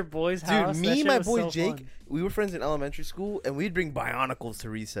 sleepovers at your boy's house. Dude, That me shit and my was boy so Jake, fun. we were friends in elementary school, and we'd bring Bionicles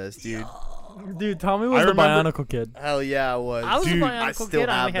to recess, dude. Dude, Tommy was I the remember- Bionicle kid. Hell yeah, I was. I was Dude, a I Bionicle still kid.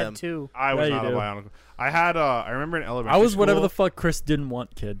 I only have them. had 2. I was Yeah, not you a do. Bionicle. I had I remember in elementary. I was whatever school- the fuck Chris didn't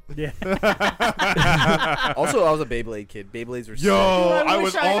want kid. Yeah. Also, I was a Beyblade kid. Beyblades were Yo, sick. I I wish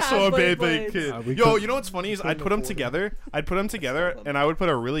was I also had a Beyblade Beyblades. kid. we Yo, couldn't- you know what's funny is I'd couldn't put them afford it. together. I'd put them together, and I would put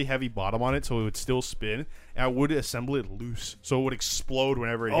a really heavy bottom on it so it would still spin, and I would assemble it loose so it would explode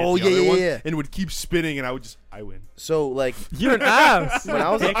whenever it hit Oh, the yeah, other yeah, one, yeah. and it would keep spinning, and I win. So, like, You're an ass. when I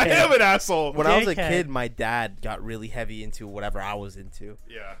was a I kid, am an asshole. when I was a Dickhead. kid, my dad got really heavy into whatever I was into.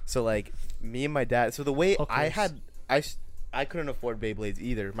 Yeah. So, like, me and my dad. So the way I Hookers. had, I couldn't afford Beyblades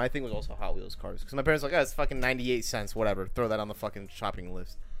either. My thing was also Hot Wheels cars because my parents were like, "Oh, it's fucking 98 cents, whatever. Throw that on the fucking shopping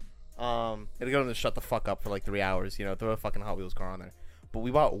list." It'd go them to shut the fuck up for like 3 hours. You know, throw a fucking Hot Wheels car on there. But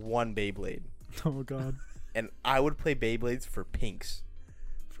we bought one Beyblade, Oh god. and I would play Beyblades for pinks.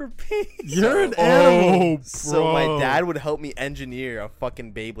 For peace. You're an Oh, animal. bro. So my dad would help me engineer a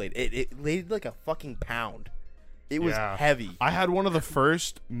fucking Beyblade. It weighed like a fucking pound. It was Yeah. heavy. I had one of the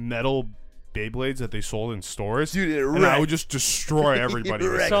first metal Beyblades that they sold in stores, Dude, it and I wrecked. would just destroy everybody. It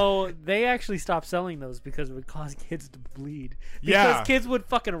with wrecked. it. So they actually stopped selling those because it would cause kids to bleed. Because Yeah. kids would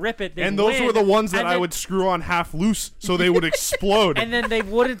fucking rip it. they'd And those win, were the ones that and I then- would screw on half loose so they would explode. And then they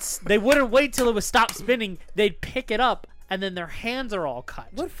wouldn't wait till it was stopped spinning. They'd pick it up, and then their hands are all cut.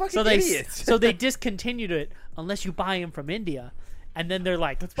 What fucking so they idiots. so they discontinued it unless you buy them from India, and then they're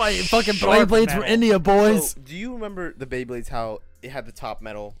like, let's buy Fucking sharp Beyblades metal. from India, boys. So, do you remember the Beyblades? How it had the top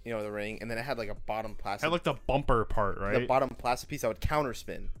metal, you know, the ring, and then it had like a bottom plastic, had like the bumper part, the right? bottom plastic piece that would counter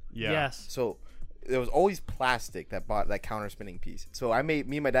spin. Yeah. Yes. So there was always plastic that counter spinning piece. So me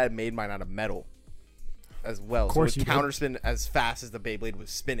and my dad made mine out of metal as well. course so you it would did. counter spin as fast as the Beyblade was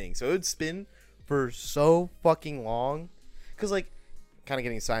spinning. So it would spin for so fucking long. Cause like, kind of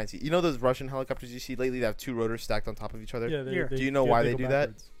getting sciencey. You know those Russian helicopters you see lately that have 2 rotors stacked on top of each other? Yeah, Here. Do you know why they go do that?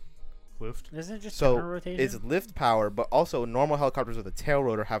 backwards. Lift. Isn't it just So counter rotation? it's lift power, but also normal helicopters with a tail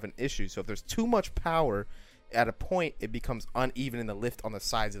rotor have an issue. So if there's too much power, at a point it becomes uneven in the lift on the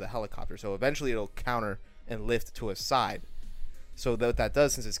sides of the helicopter. So eventually it'll counter and lift to a side. So what that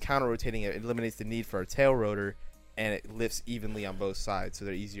does, since it's counter rotating, it eliminates the need for a tail rotor, and it lifts evenly on both sides, so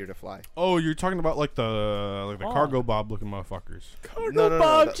they're easier to fly. Oh, you're talking about like the Oh. cargo bob looking motherfuckers. Cargo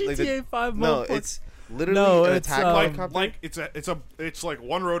Bob, GTA 5 No, motherfucker. it's literally No, an it's, attack like- helicopter. Like it's like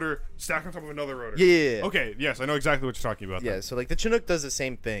one rotor stacked on top of another rotor. yeah. Okay. Yes, I know exactly what you're talking about. Yeah, then. so like the Chinook does the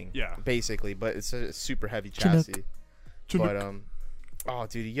same thing. Yeah. Basically, but it's a super heavy Chinook. chassis. Chinook. But oh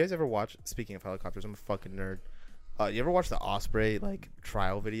dude, you guys ever watch? Speaking of helicopters, I'm a fucking nerd. You ever watch the Osprey like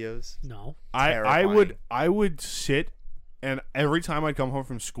trial videos? no. I would sit, and every time I'd come home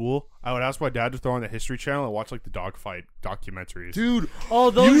from school, I would ask my dad to throw on the History Channel and watch like the dogfight documentaries. Dude,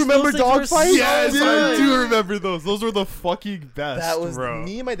 Oh, those. remember those things were Dogfight? so Yes, good. I do remember those. Those were the fucking best. that was bro.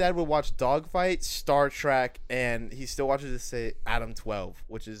 me and my dad would watch Dogfight, Star Trek, and he still watches this say Adam 12,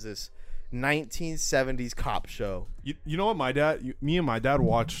 which is this 1970s cop show. You know what me and my dad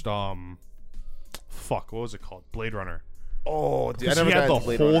watched fuck, what was it called? Blade Runner. Oh, dude, I Because never he had got the into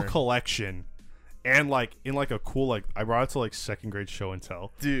Blade whole Runner. collection, and like in like a cool like I brought it to like second grade show and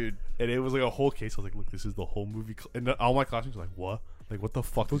tell, Dude, and it was like a whole case. I was like, look, this is the whole movie, and all my classmates were like, what? Like what the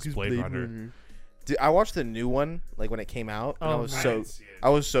fuck is Blade Runner? Dude, I watched the new one like when it came out, and Oh, I was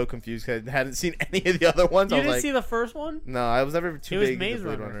nice. so confused because I hadn't seen any of the other ones. You I was didn't like, see the first one? no, I was never too It was big Maze into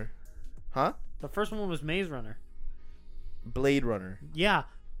Blade Runner. Runner. Huh? The first one was Maze Runner. Blade Runner. Yeah,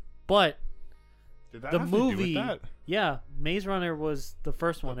 but Did that the have to do with movie. that? Yeah, Maze Runner was the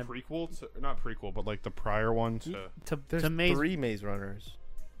first one. The prequel to, not prequel, but like the prior one to. There's to Maze. 3 Maze Runners.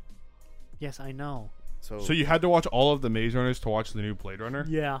 Yes, I know. So you had to watch all of the Maze Runners to watch the new Blade Runner.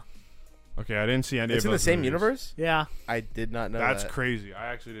 Yeah, Okay, I didn't see any. it's of in the those same movies. universe? yeah. I did not know That's that. crazy. I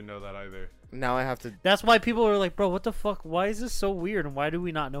actually didn't know that either. Now I have to That's why people are like, bro, what the fuck? Why is this so weird? And why do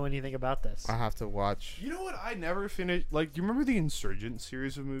we not know anything about this? watch You know what? I never finished. Like, do you remember the Insurgent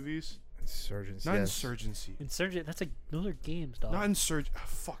series of movies? Insurgents. Not Yes. Insurgency. Insurgent. Those are games, dog. Not Insurgent.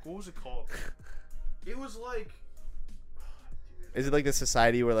 Fuck. What was it called? It was like. Is it like the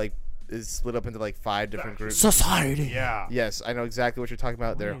society where like is split up into like 5 different groups. Society. Yeah. Yes, I know exactly what you're talking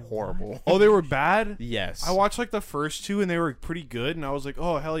about. They're Wait, horrible. Oh, they were bad. Yes. I watched like the first 2 and they were pretty good, and I was like,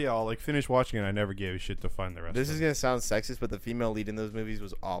 oh hell yeah, I'll like finish watching it. I never gave a shit to find the rest. This of is it. gonna sound sexist, but the female lead in those movies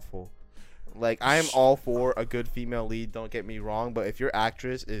was awful. Like, I am all for a good female lead. Don't get me wrong, but if your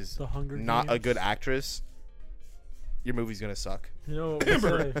actress is The Hunger not a Games. good actress, your movie's gonna suck. You know what we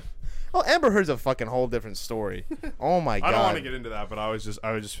say? Oh, Amber Heard's a fucking whole different story. Oh my god. I don't want to get into that, but I was just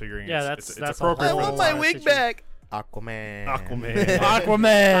figuring. Yeah, it's that's a appropriate. I whole for want the my time. wig situation. back. Aquaman. Aquaman. Aquaman.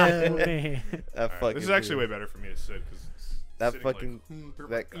 Man. That Alright, fucking this is actually dude. way better for me to sit because That fucking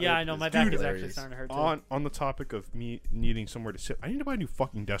that Yeah, I know. My back Dude, is actually hilarious. starting to hurt too. on the topic of me needing somewhere to sit, I need to buy a new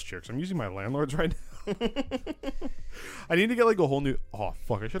fucking desk chair because I'm using my landlord's right now. I need to get like a whole new. Oh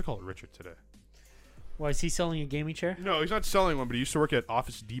fuck! I should have called Richard today. Why is he selling a gaming chair? No, he's not selling one, but he used to work at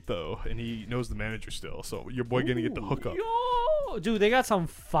Office Depot, and he knows the manager still. So your boy gonna get the hookup. Yo, dude, they got some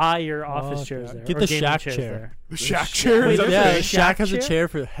fire office Oh, chairs God. there. Get or the gaming Shaq chairs chair. there. The Shaq chair. Wait, Is that there's Yeah, a the- Shaq Shaq has a chair? chair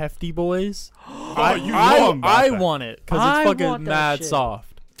for hefty boys. Oh, you know I'm about I that. want it because I it's fucking want that mad shit.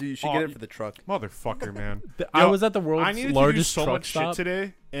 soft. Dude, you should Oh, get it for the truck. Motherfucker, man. I Yo, was at the world's I needed to do largest so truck much stop. shit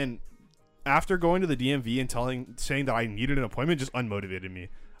today, and after going to the DMV and saying that I needed an appointment, just unmotivated me.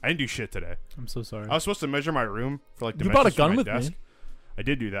 I didn't do shit today. I'm so sorry. I was supposed to measure my room for like You bought a dimensions for gun my with desk. me. I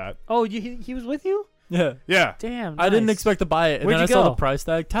did do that. Oh, he was with you? Yeah. Yeah. Damn. I didn't nice. expect to buy it, and Where'd then I you saw go? the price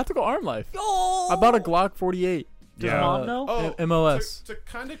tag. Tactical Arm Life. Oh, I bought a Glock 48. Does Yeah. mom know? MOS. To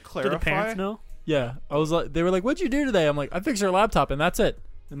kind of Do clarify. the parents know? Yeah, I was like, they were like, "What'd you do today?" I'm like, "I fixed your laptop, and that's it."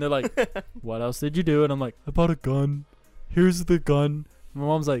 And they're like, "What else did you do?" And I'm like, "I bought a gun. Here's the gun." My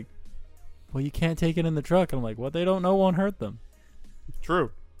mom's like, "Well, you can't take it in the truck." And I'm like, "What they don't know won't hurt them.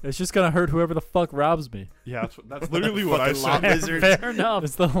 True. It's just gonna hurt whoever the fuck robs me." Yeah, that's literally what I Fucking lot said. lizards. Fair enough.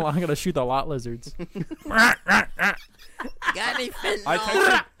 It's the I'm gonna shoot the lot lizards.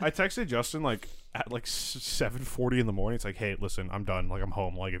 I texted Justin like at like 7:40 in the morning. It's like, hey, listen, I'm done. Like I'm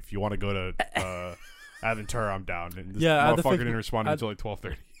home. Like if you want to go to Aventura, I'm down. And this Yeah, I had to motherfucker fix- didn't respond I- until like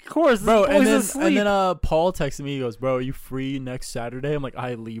 12:30. Of course, this Bro, boy's and asleep. then Paul texted me. He goes, "Bro, are you free next Saturday?" I'm like,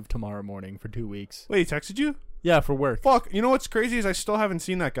 "I leave tomorrow morning for 2 weeks." Wait, he texted you? Yeah, for work. Fuck. You know what's crazy is I still haven't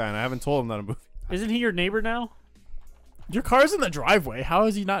seen that guy, and I haven't told him that I'm moving. Isn't he your neighbor now? Your car's in the driveway. How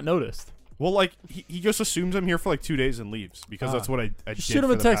has he not noticed? Well, like he just assumes I'm here for like 2 days and leaves because that's what I Just did shoot him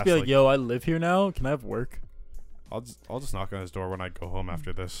for a the text. past, Be like, "Yo, I live here now. Can I have work?" I'll just knock on his door when I go home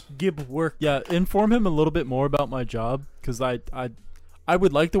after this. Gib work. Yeah, inform him a little bit more about my job because I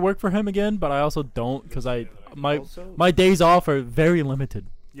would like to work for him again, but I also don't because my days off are very limited.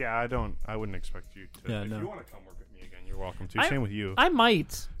 Yeah, I wouldn't expect you to. Yeah, if no. you want to come work with me again, you're welcome to. I- Same with you. I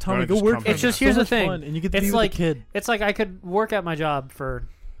might. Tommy, Wanna go just work. come for It's him. just So here's the much thing. fun, and you get to It's be like- with a kid. It's like I could work at my job for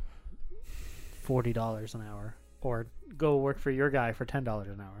 $40 an hour, or go work for your guy for $10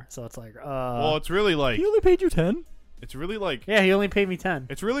 an hour. So it's like, well, it's really like He only paid you 10. it's really like yeah, he only paid me 10.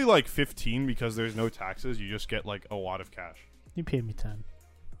 it's really like 15 because there's no taxes. You just get like a lot of cash. He paid me 10.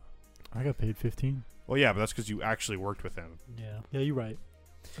 I got paid 15. Well, yeah, but that's because you actually worked with him. Yeah. Yeah, you're right.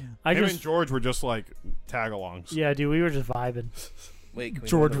 I Him just, and George were just like tag-alongs. yeah, dude, we were just vibing. Wait, can we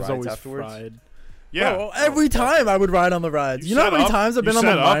George go on the was rides always afterwards? fried. Yeah. Bro, every time I would ride on the rides. You know how set many up- times I've you been on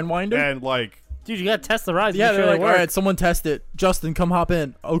the set up Mindwinder? and like Dude, you gotta test the rides. Yeah, make they're sure like, they all work. right, someone test it. Justin, come hop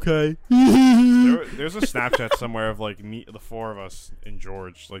in. Okay. there's a Snapchat somewhere of like me, the four of us, and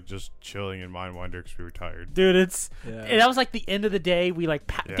George like just chilling in Mindwinder because we were tired. Dude, it's Yeah. and that was like the end of the day. We like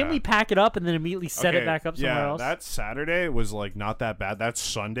didn't Yeah. we pack it up and then immediately set it Okay, back up somewhere yeah, else? that Saturday was like not that bad. That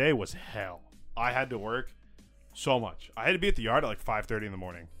Sunday was hell. I had to work so much. I had to be at the yard at like 5:30 in the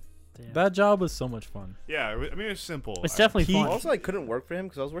morning. Damn. That job was so much fun. Yeah, I mean it's simple. It's definitely He- fun. Also, I couldn't work for him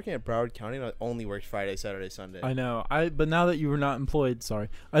because I was working at Broward County and I only worked Friday, Saturday, Sunday. I know. But now that you were not employed, sorry,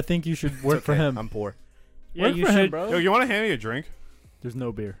 I think you should work for him. I'm poor. Yeah, work you for should. him, bro. Yo, you want to hand me a drink? There's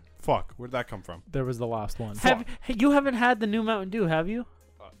no beer. Fuck, where'd that come from? There was the last one. Have you haven't had the new Mountain Dew, have you?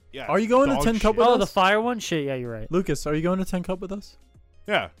 Yeah. Are you going to dog 10 Cup shit. with Oh, us? the fire one. Shit, yeah, you're right. Lucas, are you going to 10 Cup with us?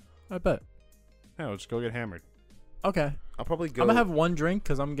 Yeah. I bet. Yeah, let's go get hammered. Okay. I'll probably go. I'm going to have one drink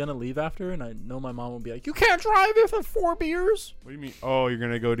because I'm going to leave after, and I know my mom will be like, you can't drive if it's 4 beers. What do you mean? Oh, you're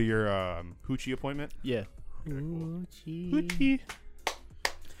gonna go to your hoochie appointment? Yeah. Hoochie.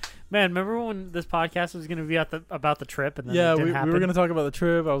 Man, remember when this podcast was gonna be about the trip and then Yeah, it we didn't happen? were going to talk about the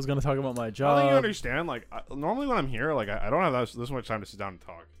trip. I was going to talk about my I think you job. understand. Like, normally when I'm here, like I don't have this much time to sit down and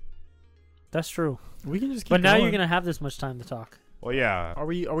talk. That's true. We can just keep But now going. you're gonna have this much time to talk. Well, yeah. Are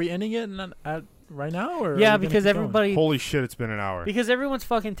we ending it at right now? Or are we Yeah, gonna because keep going? everybody, Holy shit, it's been an hour. because everyone's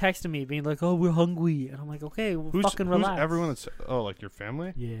fucking texting me, being like, "Oh, we're hungry," and I'm like, "Okay, well, fucking who's relax." everyone that's like your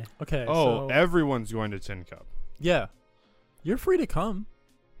family? Yeah. Okay. Oh, so, everyone's going to Tin Cup. yeah. You're free to come.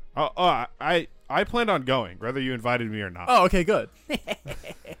 I planned on going, whether you invited me or not. Oh, okay, good.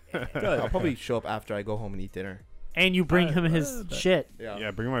 I'll Good. probably show up after I go home and eat dinner. And you bring him his shit.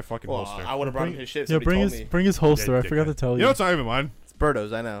 Yeah, bring my fucking Well, holster. I would have brought him Bring- his shit. Yeah, Somebody told me. bring his holster. I forgot to tell You you. know, it's not even mine. It's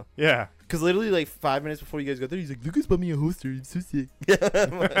Birdo's, I know. Yeah. Because literally, like 5 minutes before you guys got there, he's like, "Lucas bought me a holster. I'm so sick."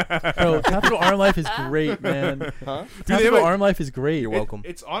 Bro, Tactical Arm Life is great, man. Huh? Tactical have a- Arm Life is great. You're welcome.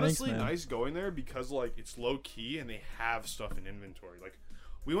 It's honestly Thanks, man. nice going there because like it's low key and they have stuff in inventory. Like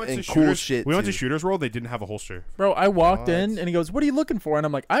we went And to cool shooters. shit, we went to too. Shooters World. They didn't have a holster. Bro, I walked What? in and he goes, "What are you looking for?" And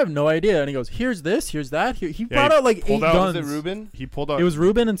I'm like, "I have no idea." And he goes, "Here's this, here's that." He Yeah, brought he out like 8 pulled out- guns. Was it Ruben? He pulled out. It was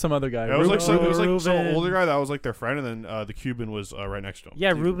Ruben and some other guy. Yeah, it was like Ruben- some, it was like some Ruben. older guy that was like their friend, and then the Cuban was right next to him.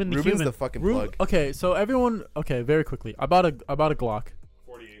 Yeah, Ruben the Ruben's Cuban. the fucking Ru- plug. Okay, so everyone. Okay, very quickly. I bought a Glock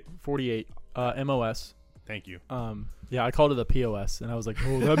 48. 48 MOS. Thank you. Yeah, I called it a POS, and I was like,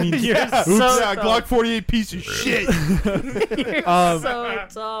 "Oh, that means You're Yeah, so yeah, dumb. Glock 48 piece of shit. You're Um, so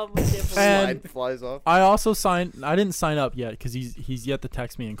dumb. I can't believe and- Slide flies off. I also signed. I didn't sign up yet because he's yet to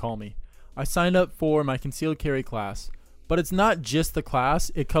text me and call me. I signed up for my concealed carry class, but it's not just the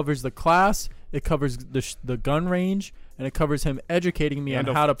class. It covers the class. It covers the gun range, and it covers him educating me And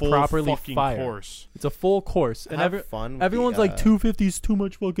on a how to full properly fucking fire. course. It's a full course, and Have fun. with everyone's the, like 250 is too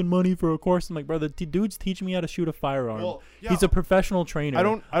much fucking money for a course. I'm like, brother, dude's teaching me how to shoot a firearm. Well, yeah, He's a professional trainer. I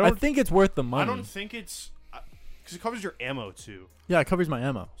don't think it's worth the money. I don't think it's because it covers your ammo too. Yeah, it covers my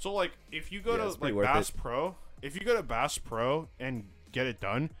ammo. So like if you go Yeah, it's to pretty like worth Bass Pro, if you go to Bass Pro and get it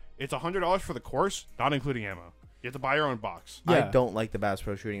done, it's $100 for the course, not including ammo. You have to buy your own box. Yeah. I don't like the Bass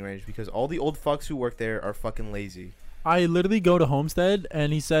Pro shooting range because all the old fucks who work there are fucking lazy. I literally go to Homestead,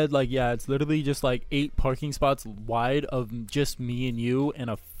 and he said, like, yeah, it's literally just like 8 parking spots wide of just me and you in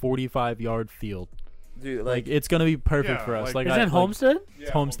a 45-yard field. Dude, Like, like, it's gonna be perfect Yeah, for us. like- Like, Is I, that like, Homestead?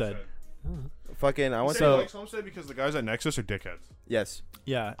 Yeah, Homestead. fucking, I I went so, to. likes Homestead because the guys at Nexus are dickheads. Yes.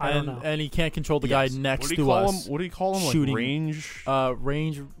 Yeah, I don't and know. and he can't control the guy Yes. next What do you to call us. him? What do you call him? Like Shooting. range.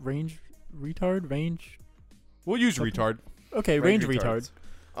 Range retard range. We'll use Okay. retard. Okay, range retard.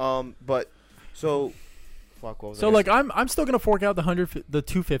 But so, fuck. What was I So gonna like I'm still gonna fork out the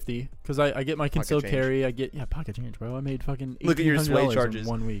 250 because I get my concealed change. carry. I get pocket change, bro. I made fucking Look at your sway $1,800 charges. in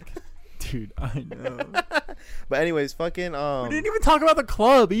 1 week. Dude, I know. But anyways, fucking We didn't even talk about the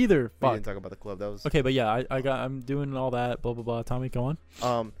club either. we Fuck. didn't talk about the club. That was Okay, but yeah, I'm doing all that. Blah blah blah. Tommy, go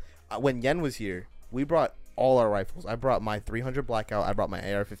on. when Yen was here, we brought all our rifles. I brought my 300 Blackout. I brought my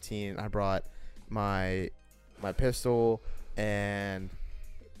AR-15. I brought my pistol and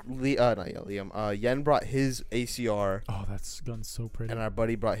Liam. Yen brought his ACR, Oh, that gun's so pretty. and our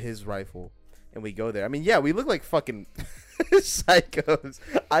buddy brought his rifle. And we go there. I mean, yeah, we look like fucking psychos.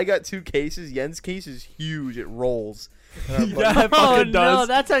 I got 2 cases. Yen's case is huge. It rolls. And our buddy- Yeah, it Oh fucking no, does.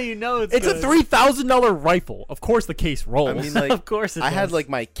 that's how you know it's It's a good. $3,000 rifle. Of course, the case rolls. I mean, like, Of course it I had does. like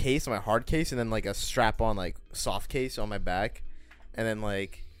my case, my hard case, and then like a strap-on like soft case on my back, and then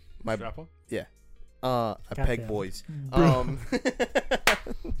like my Strap on? a peg Goddamn. boys. Bro. Um,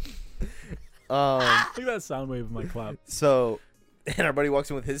 Look at that sound wave of my clap. so, and our buddy walks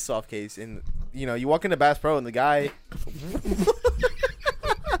in with his soft case, and you know, you walk into Bass Pro, and the guy,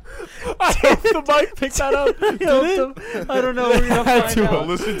 I hope the mic picked that up. Did I don't know. We're gonna Had find to. Well, out.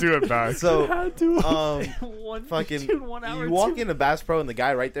 listen to it back. so, Had to. One, fucking, dude, 1 hour. you walk into Bass Pro, and the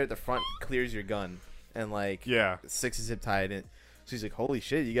guy right there at the front clears your gun, and like yeah. 6 is zip tied in. So he's like, "Holy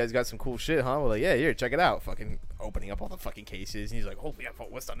shit, you guys got some cool shit, huh?" We're like, "Yeah, here, check it out." Fucking opening up all the fucking cases, and he's like, "Holy, yeah,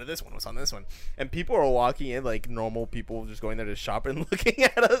 what's under this one? What's on this one?" And people are walking in like normal people, just going there to shop and looking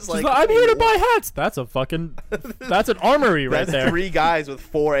at us like, I'm here to buy hats. That's a fucking. That's an armory right That's there. 3 guys with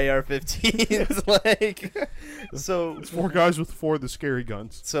 4 AR-15s, like. So, It's 4 guys with 4 of the scary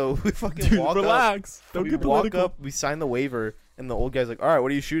guns. so we fucking Dude, walk up. relax. Don't We get walk political. up. We sign the waiver, and the old guy's like, "All right,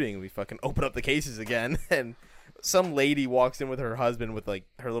 what are you shooting?" And we fucking open up the cases again, and some lady walks in with her husband with like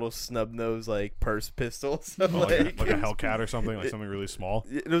her little snub nose like purse pistol. So Like like, a Hellcat or something, like something really small.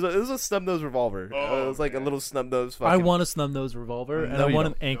 it was a snub nose revolver. Oh, it was like a okay. little snub nose. I Fucking, want a snub nose revolver, and No, I you want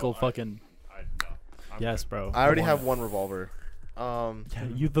an don't. ankle No, fucking. No, I'm Yes, good. bro. I already want have it. 1 revolver. Yeah,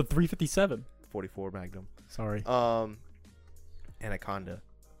 you the 357. 44 Magnum. Sorry. Anaconda.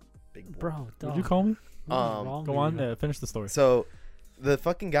 Big boy. Bro, dog. Would you call me? What is Um, wrong Go with on. you? Finish the story. So, the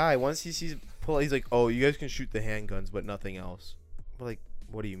fucking guy, once he sees pull, he's like, "Oh, you guys can shoot the handguns, but nothing else." We're like,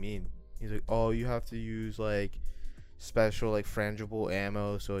 "What do you mean?" He's like, "Oh, you have to use like special like frangible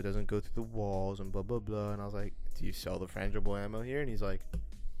ammo so it doesn't go through the walls and blah blah blah." And I was like, "Do you sell the frangible ammo here?" And he's like,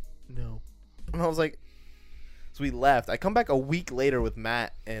 "No." And I was like, so we left. I come back a week later with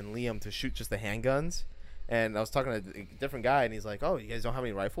Matt and Liam to shoot just the handguns. And I was talking to a different guy, and he's like, "Oh, you guys don't have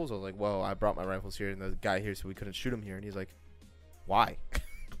any rifles?" I was like, "Well, I brought my rifles here, and the guy here said we couldn't shoot them here." And he's like, "Why?"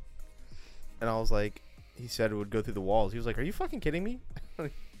 and I was like, he said it would go through the walls. He was like, "Are you fucking kidding me?"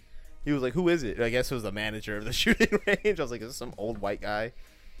 He was like, "Who is it?" I guess it was the manager of the shooting range. I was like, "Is this some old white guy?"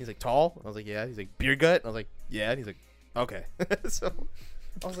 He's like, "Tall?" I was like, "Yeah." He's like, "Beer gut?" I was like, "Yeah." And he's like, "Okay." So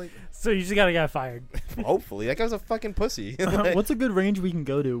I was like, So you just got a guy fired. hopefully that guy's a fucking pussy. What's a good range we can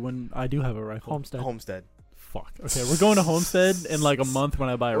go to when I do have a rifle? Homestead. Homestead. Fuck. Okay, we're going to Homestead in like a month when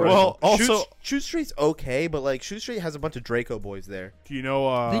I buy a rifle. Well, also, Shoot Street's okay, but like Shoot Street has a bunch of Draco boys there. do you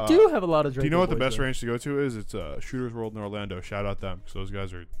know? they do have a lot of. Do you know what the Draco best boys there. range to go to is? It's Shooters World in Orlando. Shout out them because those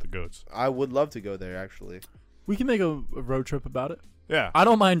guys are the goats. I would love to go there actually, We can make a road trip about it. Yeah, I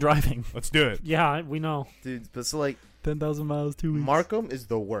don't mind driving. let's do it. Yeah, we know. dude. But so like 10,000 miles, 2 weeks. Markham is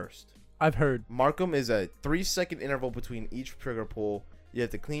the worst. I've heard. Markham is a 3-second interval between each trigger pull. You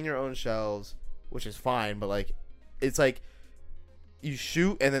have to clean your own shells, which is fine, but like, it's like you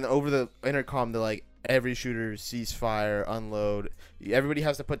shoot and then over the intercom they're like, every shooter cease fire, unload. Everybody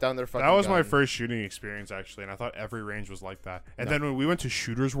has to put down their fucking That was my gun. first shooting experience actually, and I thought every range was like that. And No. then when we went to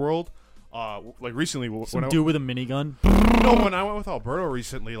Shooters World, like recently, Some when dude with a minigun. when I went with Alberto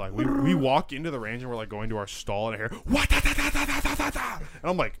recently, like we walk into the range and we're like going to our stall and I hear what da, da, da, da, da, da, da, da. And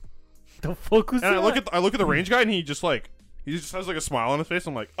I'm like, The fuck was and that? I look at the range guy and he just has like a smile on his face.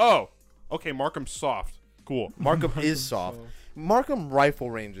 I'm like, oh, okay, Markham's soft, cool. Markham is soft. Markham rifle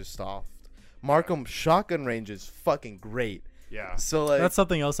range is soft. Markham shotgun range is fucking great. Yeah, So like, That's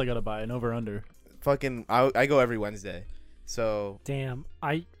something else I gotta buy. An over under. fucking. I go every Wednesday. So Damn,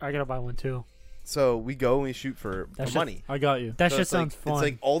 I gotta buy one too. we go and we shoot for That's money. I got you, That So shit it's like- sounds fun. It's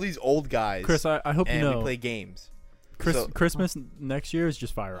like all these old guys. Chris. I hope you and know. we play games. So- Christmas next year is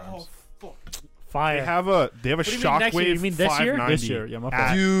just firearms. fire. they have a do you mean next year? Shockwave You mean this year? 590 This year, yeah, my fault.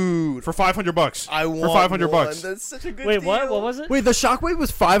 at- Dude, for $500. I want for 500 one. bucks. That's such a good Wait, deal. what? What was it? Wait, the Shockwave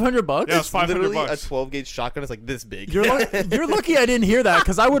was $500. Yeah, it's 500 Literally bucks. a 12 gauge shotgun is like this big. You're you're lucky I didn't hear that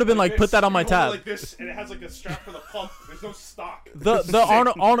because I would have been like, put that on my tab. Like this, and it has like a strap for the pump. There's no stock.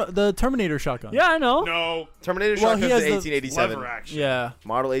 The Terminator shotgun. Yeah, I know. No Terminator Well, shotgun's he has the the 1887 lever action. Yeah.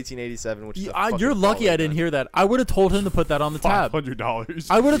 model 1887, which is a fucking You're lucky baller I didn't gun. hear that. I would have told him to put that on the tab. $500.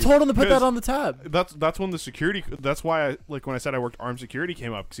 I would have told him to put Because- that on the tab. That's when the security. That's why I like when I said I worked armed security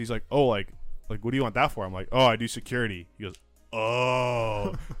came up because he's like, oh, like what do you want that for? I'm like, oh, I do security. He goes,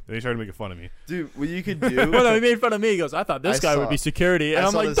 oh. Then he started making fun of me. Dude, what you could do. Well, no, he made fun of me. He goes, I thought this I guy saw- would be security. And I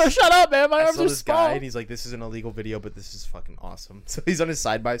I'm saw like, this- shut up, man. My I arms saw are this guy small. and he's like, this is an illegal video, but this is fucking awesome. So he's on his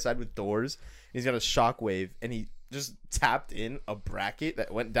side by side with doors. And he's got a shockwave and he just tapped in a bracket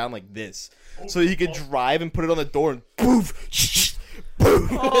that went down like this, so he could drive and put it on the door and poof.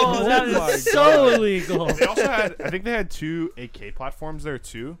 Oh, that my is so illegal. They also had, I think they had 2 AK platforms there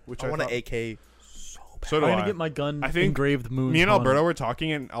too, which I want an thought, AK. So do I'm I. going to get my gun I think engraved moon. Me and on it. Alberto were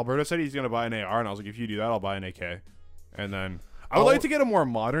talking, and Alberto said he's gonna buy an AR, and I was like, if you do that, I'll buy an AK. And then I would like to get a more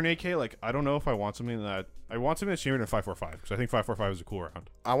modern AK. Like I don't know if I want something that I want something that's chambered in 5.45 because I think 5.45 is a cool round.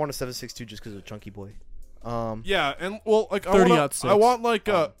 I want a 7.62 just because of Chunky Boy. Yeah, and well, like 30-06. I want like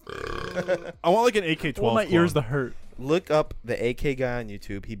I want like an AK-12. Oh, my ears clone. the hurt. Look up the AK guy on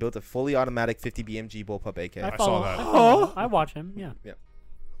YouTube. He built a fully automatic 50 BMG bullpup AK. I saw follow. that. I follow. I watch him. Yeah. Yeah,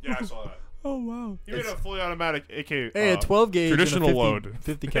 I saw that. Oh, wow. He made a fully automatic AK. Hey, a 12 gauge traditional and a 50, load.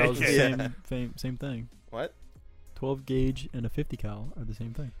 50 cal is the Yeah. same thing. What? 12 gauge and a 50 cal are the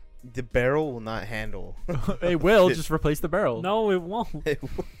same thing. The barrel will not handle. It will just replace the barrel. No, it won't.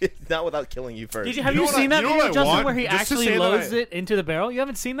 Not without killing you first. Did you have You you know what seen I- that you know video, what I Justin, want? where he Just to actually say that loads I- it into the barrel? You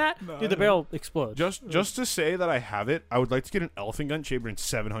haven't seen that? No, I Dude, the barrel explodes. Just to say that I have it, I would like to get an elephant gun chambered in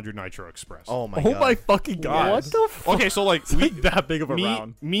 700 Nitro Express. Oh my Oh god. my fucking god. What the fuck? Okay, so like It's like that big of a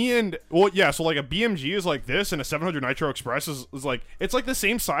round. me and well, yeah. So like a BMG is like this, and a 700 Nitro Express is like it's like the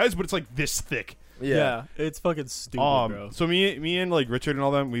same size, but it's like this thick. Yeah. It's fucking stupid, bro. So me and like Richard and all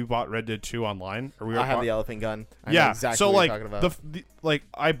them, we bought Red Dead 2 online. Or we I have the elephant gun. I know yeah. exactly so what like you're talking about. the like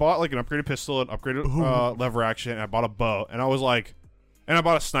I bought like an upgraded pistol, an upgraded lever action, and I bought a bow, and I was like, and I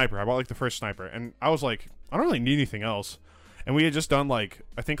bought a sniper. I bought like the first sniper, and I was like, I don't really need anything else. And we had just done like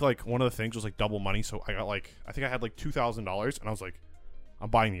I think like one of the things was like double money, so I got like I think I had like $2,000, and I was like, I'm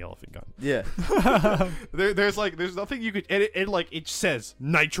buying the elephant gun. yeah. There's nothing you could it like it says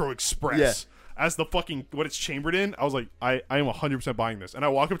Nitro Express Yeah. as the fucking what it's chambered in. I was like, I am 100% buying this. And I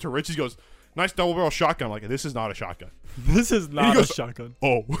walk up to Rich, he goes, nice double barrel shotgun. I'm like, this is not a shotgun. This is not goes- a shotgun.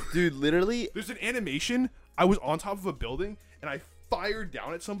 Oh. Dude, literally There's an animation. I was on top of a building and I fired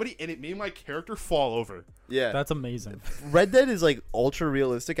down at somebody and it made my character fall over. yeah. That's amazing. Red Dead is like ultra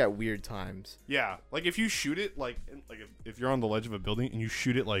realistic at weird times. Yeah, like if you shoot it like if you're on the ledge of a building and you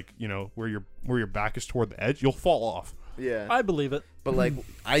shoot it like, you know, where your back is toward the edge, you'll fall off. Yeah. I believe it. But like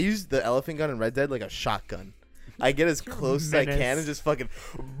I used the elephant gun in Red Dead like a shotgun. I get as close as I can menace. and just fucking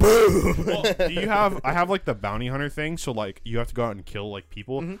boom. Well, do you have? I have like the bounty hunter thing, so like you have to go out and kill like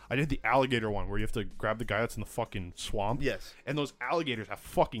people. I did the alligator one where you have to grab the guy that's in the fucking swamp. Yes. And those alligators have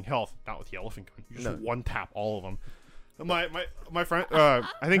fucking health. Not with the elephant gun. You just No. one tap all of them. My friend, I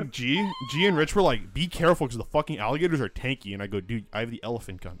think G and Rich were like, "Be careful because the fucking alligators are tanky." And I go, "Dude, I have the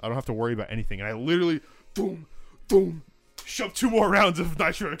elephant gun. I don't have to worry about anything." And I literally, boom, boom, shoved 2 more rounds of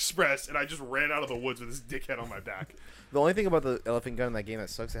Nitro Express, and I just ran out of the woods with this dickhead on my back. The only thing about the elephant gun in that game that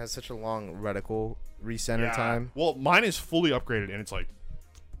sucks, it has such a long reticle recenter time. Well, mine is fully upgraded, and it's like,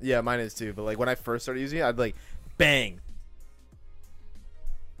 Yeah, mine is too. But like when I first started using it, I'd like, bang.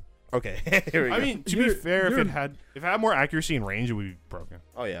 Okay, here we go. I mean, to be fair, if it had more accuracy and range, it would be broken.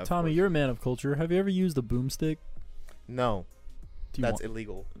 oh yeah, of Tommy, course. you're a man of culture. Have you ever used a boomstick? No, Do you that's want-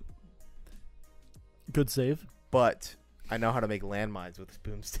 illegal. good save. But I know how to make landmines with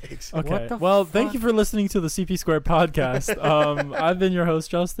boomsticks. Okay. What the Well, thank fuck? you for listening to the CP Squared podcast. I've been your host,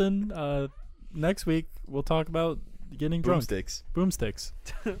 Justin. Next week we'll talk about getting drunk. Boomsticks. Boomsticks.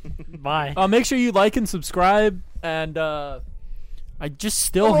 Bye. Make sure you like and subscribe. And I just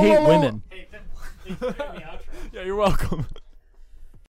still hate women. Hey, the outro. Yeah, you're welcome.